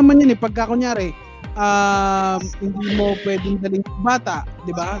 malalaman mo rin naman yun pagka kunyari, hindi mo pwedeng daling bata,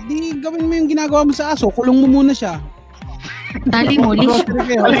 di ba? Di gawin mo yung ginagawa mo sa aso, kulong mo muna siya. Tali mo, Lish.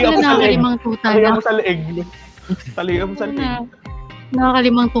 Nakakalimang tuta na. Talihan mo sa leeg.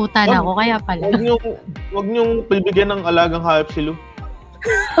 Nakakalimang tuta na ako, kaya pala. Huwag niyong pilbigyan ng alagang hayop si Lu.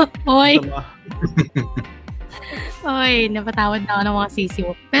 Oy, napatawad na ako ng mga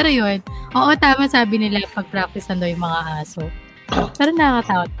sisiw. Pero yun, oo, tama sabi nila pag-practicean daw yung mga aso. Pero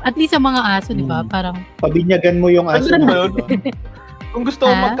nakakatakot. At least sa mga aso, di ba? Parang pabinyagan mo yung aso. Kung gusto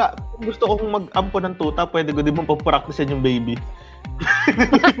kong mag-ampo ng tuta, pwede ko din mong papracticean yung baby.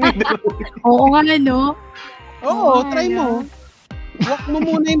 Oo nga, no? Oo, try mo. Walk mo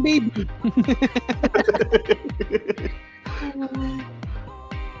muna yung baby.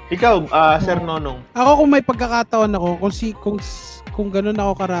 Ikaw, Sir Nonong. Ako kung may pagkakataon ako, kung gano'n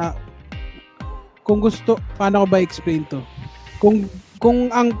ako kung gusto, paano ko ba explain to? Kung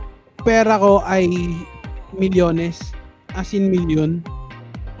ang pera ko ay milyones, as in million,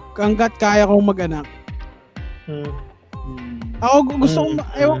 hanggat kaya kong mag-anak. Ako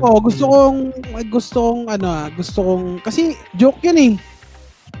gusto kong kasi joke yun eh.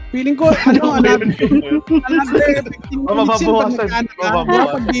 Feeling ko, another 15 minutes Mababawasan.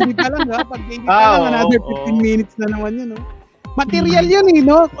 Pag baby pa lang, Pag baby pa lang, another 15 minutes na naman yun, no? Material yun,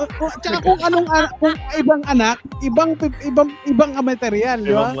 no? Tsaka kung ibang anak, ibang material,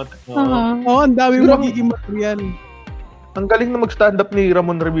 di ba? Oo, ang dami magiging material. Ang galing na mag-stand up ni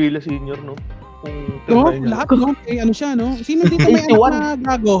Ramon Revilla Sr., no? No, lahat, no? Siya, no? Sino dito may anak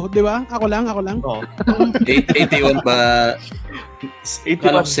na gago, di ba? Ako lang. Oo. 81 ba?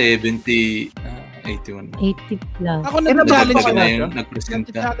 81. 70. 81. 80 plus. Ako nag-challenge na yun, nag-present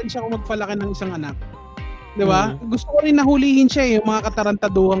ka. Nag-challenge ako magpalaki ng isang anak. Di ba? Gusto ko rin nahulihin siya, yung mga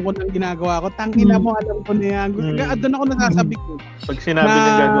katarantaduhan ko ng ginagawa ko. Tangina mo, alam ko na yan. Doon ako nasasabi ko. Pag sinabi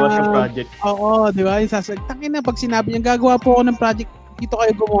niya gagawa siya project. Oo, di ba? Tangina, pag sinabi niya gagawa po ako ng project, dito kayo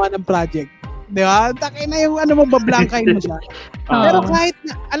gumawa ng project. Di ba? Tangina yung bablankayin mo siya. Pero kahit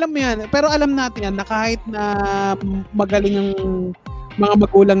na, alam mo yan, pero alam natin yan na kahit na magaling ang mga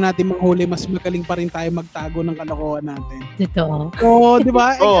magulang natin manghuli, mas magaling pa rin tayo magtago ng kalokohan natin. Totoo. So, di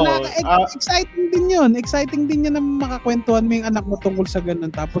ba? Exciting din yun. Exciting din yun na makakwentuhan mo yung anak mo tungkol sa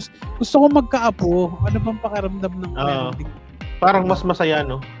ganun. Tapos, gusto ko magkaapo. Ano bang pakiramdam ng parenting? Parang mas masaya,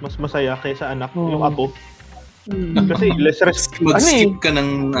 no? Mas masaya kaysa anak, yung apo. Kasi less mag-skip ka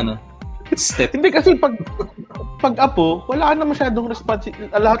ng step. Hindi kasi pag apo, wala ka na masyadong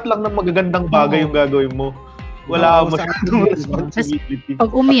lahat lang ng magagandang bagay yung gagawin mo. Wala masyadong responsibility.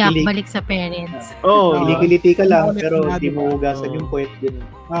 Pag umiyak, balik sa parents. Kilikiliti ka lang, pero di mo hugasan yung puwet din.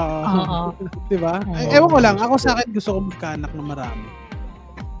 Oo. Diba? Ewan ko lang, ako sa akin gusto ko magkaanak na marami.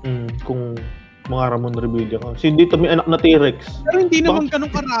 Kung mga Ramon Revilla ka. Kasi dito may anak na T-Rex. Pero hindi naman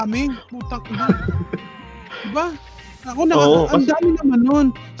ganun karami. Putang ina. Diba? Ako ang dami naman nun.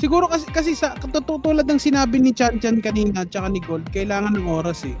 Siguro kasi sa tulad ng sinabi ni Chan kanina tsaka ni Gold, kailangan ng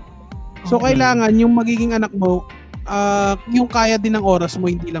oras eh. So kailangan yung magiging anak mo, yung kaya din ng oras mo,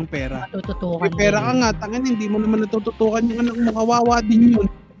 hindi lang pera. Matututukan. May pera ka nga, tangan hindi mo naman natututukan yung anak mo, kawawa din yun.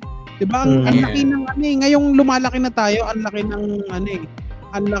 Diba? Ang laki ng ngayong lumalaki na tayo, ang laki ng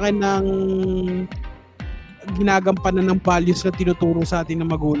ginagampanan ng values na tinuturo sa atin ng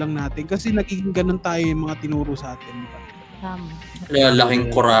magulang natin kasi nagiging ganun tayo yung mga tinuro sa atin. Kaya laking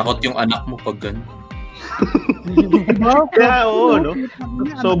kurakot yung anak mo pag ganun. Kaya no?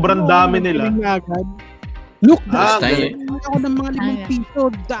 Sobrang dami nila. Look, ako ng mga 5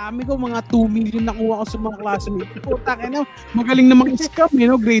 piso, dami ko, mga 2 million nakuha ko sa mga classmates. Puta ka na, magaling na mag-scam,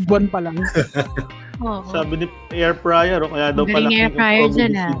 grade 1 pa lang. Sabi ni Air Fryer, kaya daw pala Air Fryer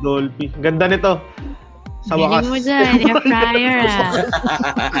dyan, si Dolphy. Ganda nito. Sa wakas. Galing mo dyan, Air Fryer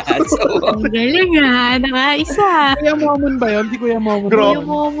Ang galing nakaisa. Kuya Momon ba yun? Di Kuya Momon. Kuya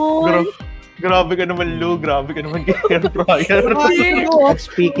Momon. Grabe ka naman, Lou. Grabe ka naman kay Air Fryer.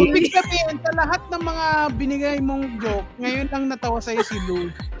 Speaking. Ibig sabihin, sa lahat ng mga binigay mong joke, ngayon lang natawa sa'yo si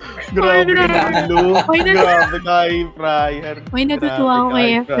Lou. Grabe ka naman, Lou. Grabe ka, Air Fryer. May natutuwa ako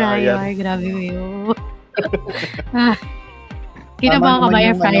kay Air Fryer. Grabe mo yun. Kinabahan ka ba,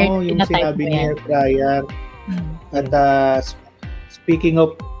 Air Fryer? Yung sinabi ni Air Fryer. At speaking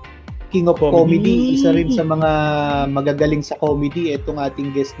of King of Comedy, isa rin sa mga magagaling sa comedy, itong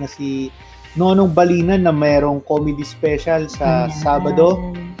ating guest na si Nonong Balinan na mayroong comedy special sa Sabado.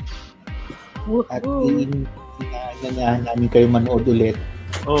 At inanyayahan namin kayo manood ulit.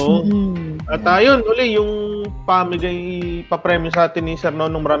 Oo. At ayun, uli, yung pamigay papremyo sa atin ni Sir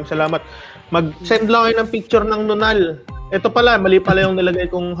Nonong, maraming salamat. Mag-send lang kayo ng picture ng Nonal. Ito pala, mali pala yung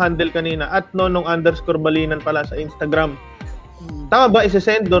nilagay kong handle kanina. At Nonong_Balinan pala sa Instagram. Tama ba?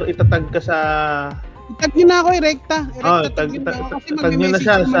 Isa-send or itatag ka sa... Itag nyo na ako, Erekta. Tag nyo na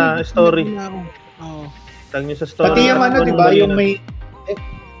siya sa story. Tag nyo sa story. Pati yung diba? Yung may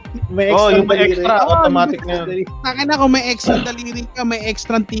extra yung may extra, automatic na yun. Takin ako, may extra daliri ka, may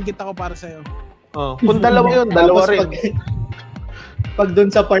extra ticket ako para sa'yo. Kung dalawa yun, dalawa rin. Pag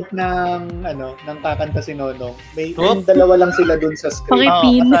doon sa part ng kakanta si Nonong, may dalawa lang sila doon sa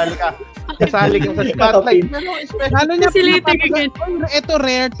screen. Kasali ka sa spotlight. Lalo niya ito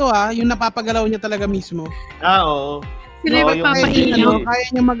rare to yung napapagalaw niya talaga mismo. Oo. Sila yung magpapahilaw.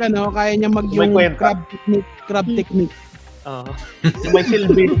 Kaya niya mag yung crab technique.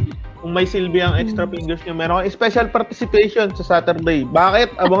 Kung may silbi ang extra fingers niyo, meron kang special participation sa Saturday.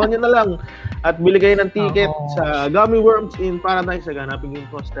 Bakit? Abangan niyo na lang. At bili kayo ng ticket sa Gummy Worms in Paradise. Hanapin yung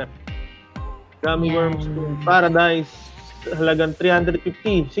poster. Gummy Worms in Paradise. Halagang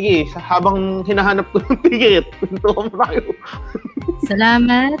 350. Sige, habang hinahanap ko ng ticket, pintukan mo tayo.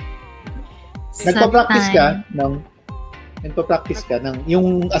 Salamat. Nagpa-practice ka ng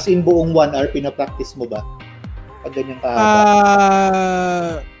yung as in buong 1 hour pina-practice mo ba? Pag ganyan ka.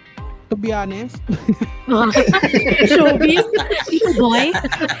 to be honest. Showbiz? Ito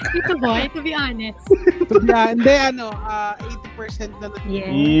boy, to be honest. Hindi, 80% na lang.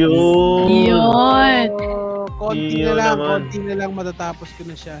 Yes. Yun. Konti na lang matatapos ko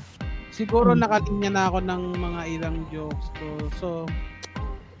na siya. Siguro nakalinya na ako ng mga ilang jokes ko. So,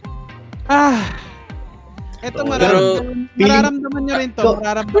 eto mararamdaman nyo rin to.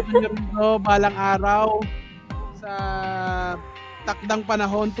 Balang araw sa takdang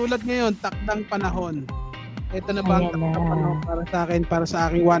panahon. Tulad ngayon, takdang panahon. Ito na ba ang takdang panahon para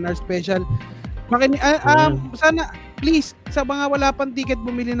sa aking 1 hour special. Sana, please, sa mga wala pang ticket,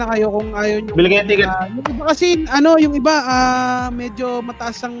 bumili na kayo kung ayaw nyo. Bili kayo ticket. Yung iba kasi, yung iba, medyo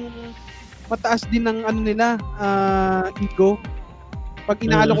mataas din ng nila, ego. Pag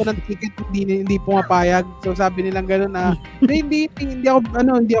inaalo ko ng ticket, hindi pumapayag. So sabi nilang gano'n hindi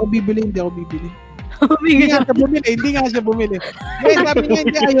ako bibili. Hindi nga siya bumili. Sabi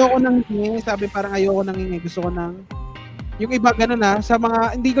niya, ayoko nang sabi parang ayoko nang gusto ko nang yung iba gano'n sa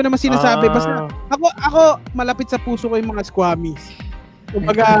mga hindi ko naman sinasabi basta ako malapit sa puso ko yung mga squammies.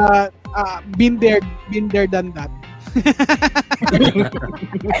 Kumbaga been there done that.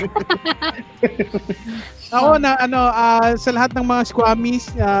 Ako na sa lahat ng mga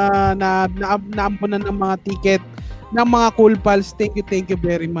squammies na naampunan ng mga ticket ng mga Cool Pals, thank you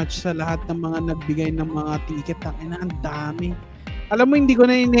very much sa lahat ng mga nagbigay ng mga ticket. Ang dami. Alam mo, hindi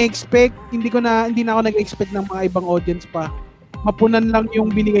na ako nag-expect ng mga ibang audience pa. Mapunan lang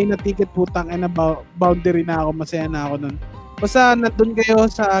yung binigay na ticket, putang boundary na ako, masaya na ako nun. Basta nandun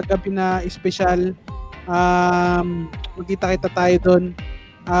kayo sa gabi na special, magkita-kita tayo doon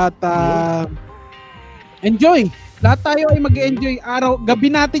at enjoy. Lahat tayo ay mag-enjoy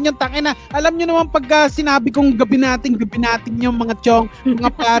gabi natin yung tangina. Alam nyo naman pagka sinabi kong gabi natin yung mga chong, mga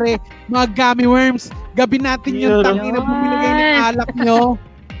pare, mga gummy worms, gabi natin yung tangina. Bumili kayo ng alak nyo,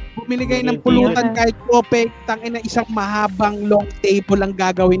 bumili kayo ng pulutan kahit kope, tangina, isang mahabang long table ang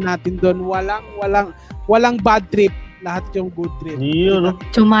gagawin natin doon. Walang bad trip. Lahat yung good trip.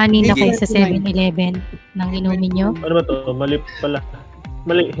 Tumani na kayo sa 7-Eleven nang inumin nyo. Ano ba to? Mali pala.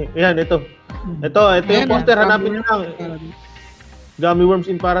 Mali. Yan, ito. Ito yung poster. Hanapin nyo lang. Gummy Worms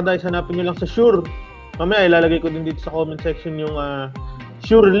in Paradise. Hanapin nyo lang sa Shure. Mamaya ilalagay ko din dito sa comment section yung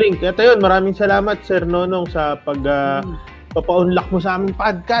Shure link. Ito yun. Maraming salamat, Sir Nonong, sa papa-unlock mo sa aming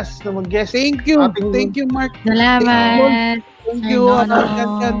podcast na mag-guest. Thank you. Thank you, Mark. Salamat. Thank you.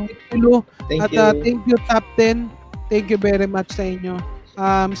 Thank you, Top 10. Thank you very much sa inyo.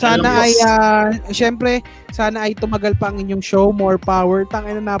 Sana ay syempre sana ay tumagal pa ang inyong show. More power.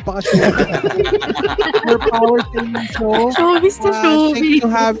 Tangina, napaka-show. More power sa inyong show. Showbiz to showbiz. Thank you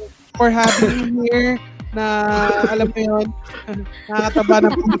for having me here na alam mo yun,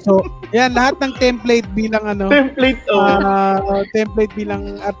 nakakataba ng puso. Yan, lahat ng template bilang template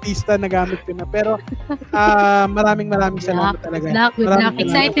bilang artista na gamit ko na. Pero maraming salamat talaga. Good luck.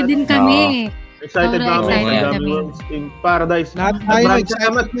 Excited din kami. Excited kami. Gummy Worms in Paradise. Maraming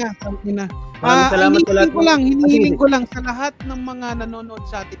salamat na. Maraming salamat sa lahat. Hinihiling ko lang sa lahat ng mga nanonood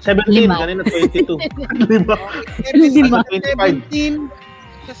sa atin. 17, kanina 22.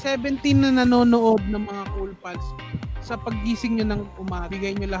 17 na nanonood ng mga Cool Pals. Sa paggising nyo ng umaga,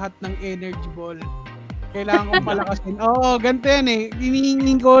 bigay nyo lahat ng energy ball. Kailangan kong palakasin. Ganito yan eh.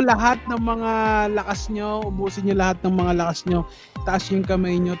 Hinihingin ko lahat ng mga lakas nyo. Ubusin nyo lahat ng mga lakas nyo. Taas yung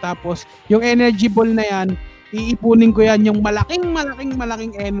kamay nyo. Tapos, yung energy ball na yan, iipunin ko yan yung malaking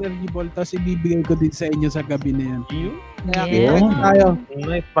energy ball. Tapos, ibibigay ko din sa inyo sa gabi na yan. Kaya kita tayo.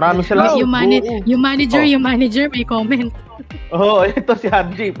 Maraming salamat. Yung manager, may comment. Ito si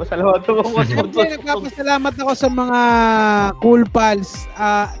RJ. Pasalamat mo. Nagpapasalamat ako sa mga Cool Pals.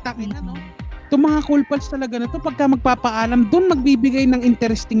 Takin na, no? Itong mga Cool Pals talaga na to, pagka magpapaalam, doon magbibigay ng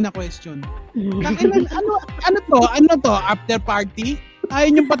interesting na question. Ano to? After party?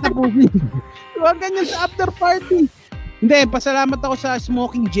 Ayaw niyong patapusin. Huwag ganyan sa after party. Hindi, pasalamat ako sa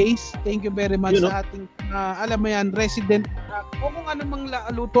Smoking Jays. Thank you very much sa ating, alam mo yan, resident. O kung ano mang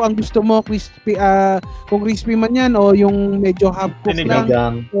luto ang gusto mo, crispy, kung crispy man yan, o yung medyo half-cooked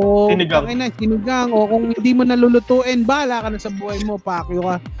lang. O sinigang. O kung hindi mo nalulutuin, bahala ka na sa buhay mo, pakyo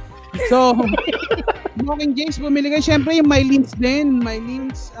ka. So, Smoking Jays, bumili kayo. Siyempre, yung Mylins din.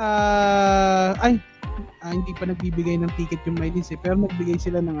 Mylins, hindi pa nagbibigay ng ticket yung Mylins eh. Pero nagbigay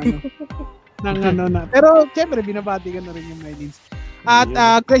sila ng na. Pero, siyempre, binabati ka na rin yung Mylins. At,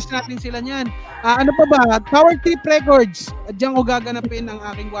 crash natin sila niyan. Ano pa ba? Power Trip Records. Diyan ko gaganapin ang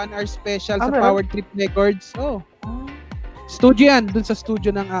aking 1 hour special sa Power Trip Records. Studio yan. Dun sa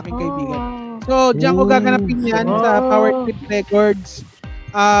studio ng aking kaibigan. So, diyan ko gaganapin yan sa Power Trip Records.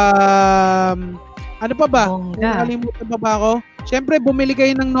 Ano pa ba? Bongga. Nakalimutan pa ba ako? Siyempre, bumili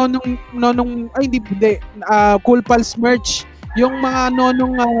kayo ng nonong, ay hindi, Cool Pals merch. Yung mga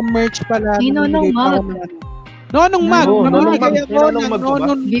nonong merch pala. May nonong mug. Nonong mug. Mamimigay ako nonong ng mug ba? nonong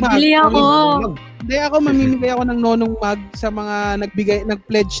mug. Bibili ako. Hindi ako mamimigay ako ng nonong mug sa mga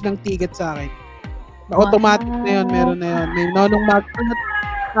nag-pledge ng ticket sa akin. Automatic na yun, meron na yun. May nonong mug.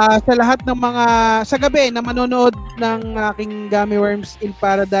 Sa lahat ng mga, sa gabi na manonood ng aking Gummy Worms in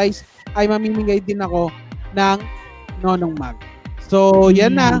Paradise, ay mamimigay din ako ng nonong mug. So,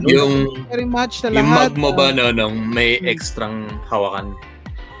 yan na. Yung, very much sa yung lahat. mug mo ba, Nonong, may ekstrang hawakan?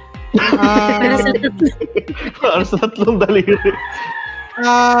 Pero sa Para sa tatlong daliri.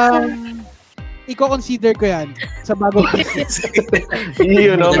 Iko-consider ko yan sa bagong business.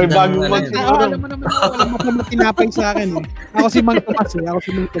 Yun, no? May bagong mag Alam mo naman ako, walang masamang tinapay sa akin. Ako si Mang Tomas eh.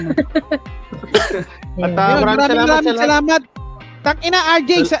 At Yun, maraming salamat. Tangina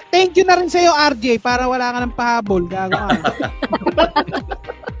RJ, thank you na rin sa'yo RJ para wala ka ng pahabol. Gago ka.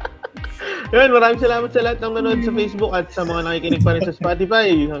 Yun, maraming salamat sa lahat ng nanood sa Facebook at sa mga nakikinig pa rin sa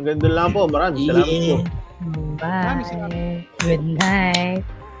Spotify. Hanggang doon lang po. Maraming salamat po. Bye. Good night.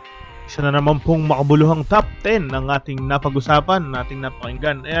 Isa na naman pong makabuluhang top 10 ng ating napag-usapan, nating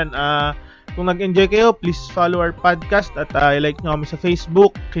napakinggan. Ayan, kung nag-enjoy kayo, please follow our podcast at i-like nyo kami sa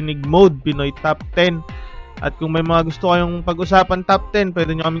Facebook, Kinig Mode, Pinoy Top 10. At kung may mga gusto kayong pag-usapan top 10,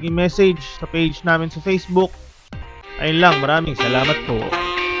 pwede nyo kaming i-message sa page namin sa Facebook. Ayun lang, maraming salamat po.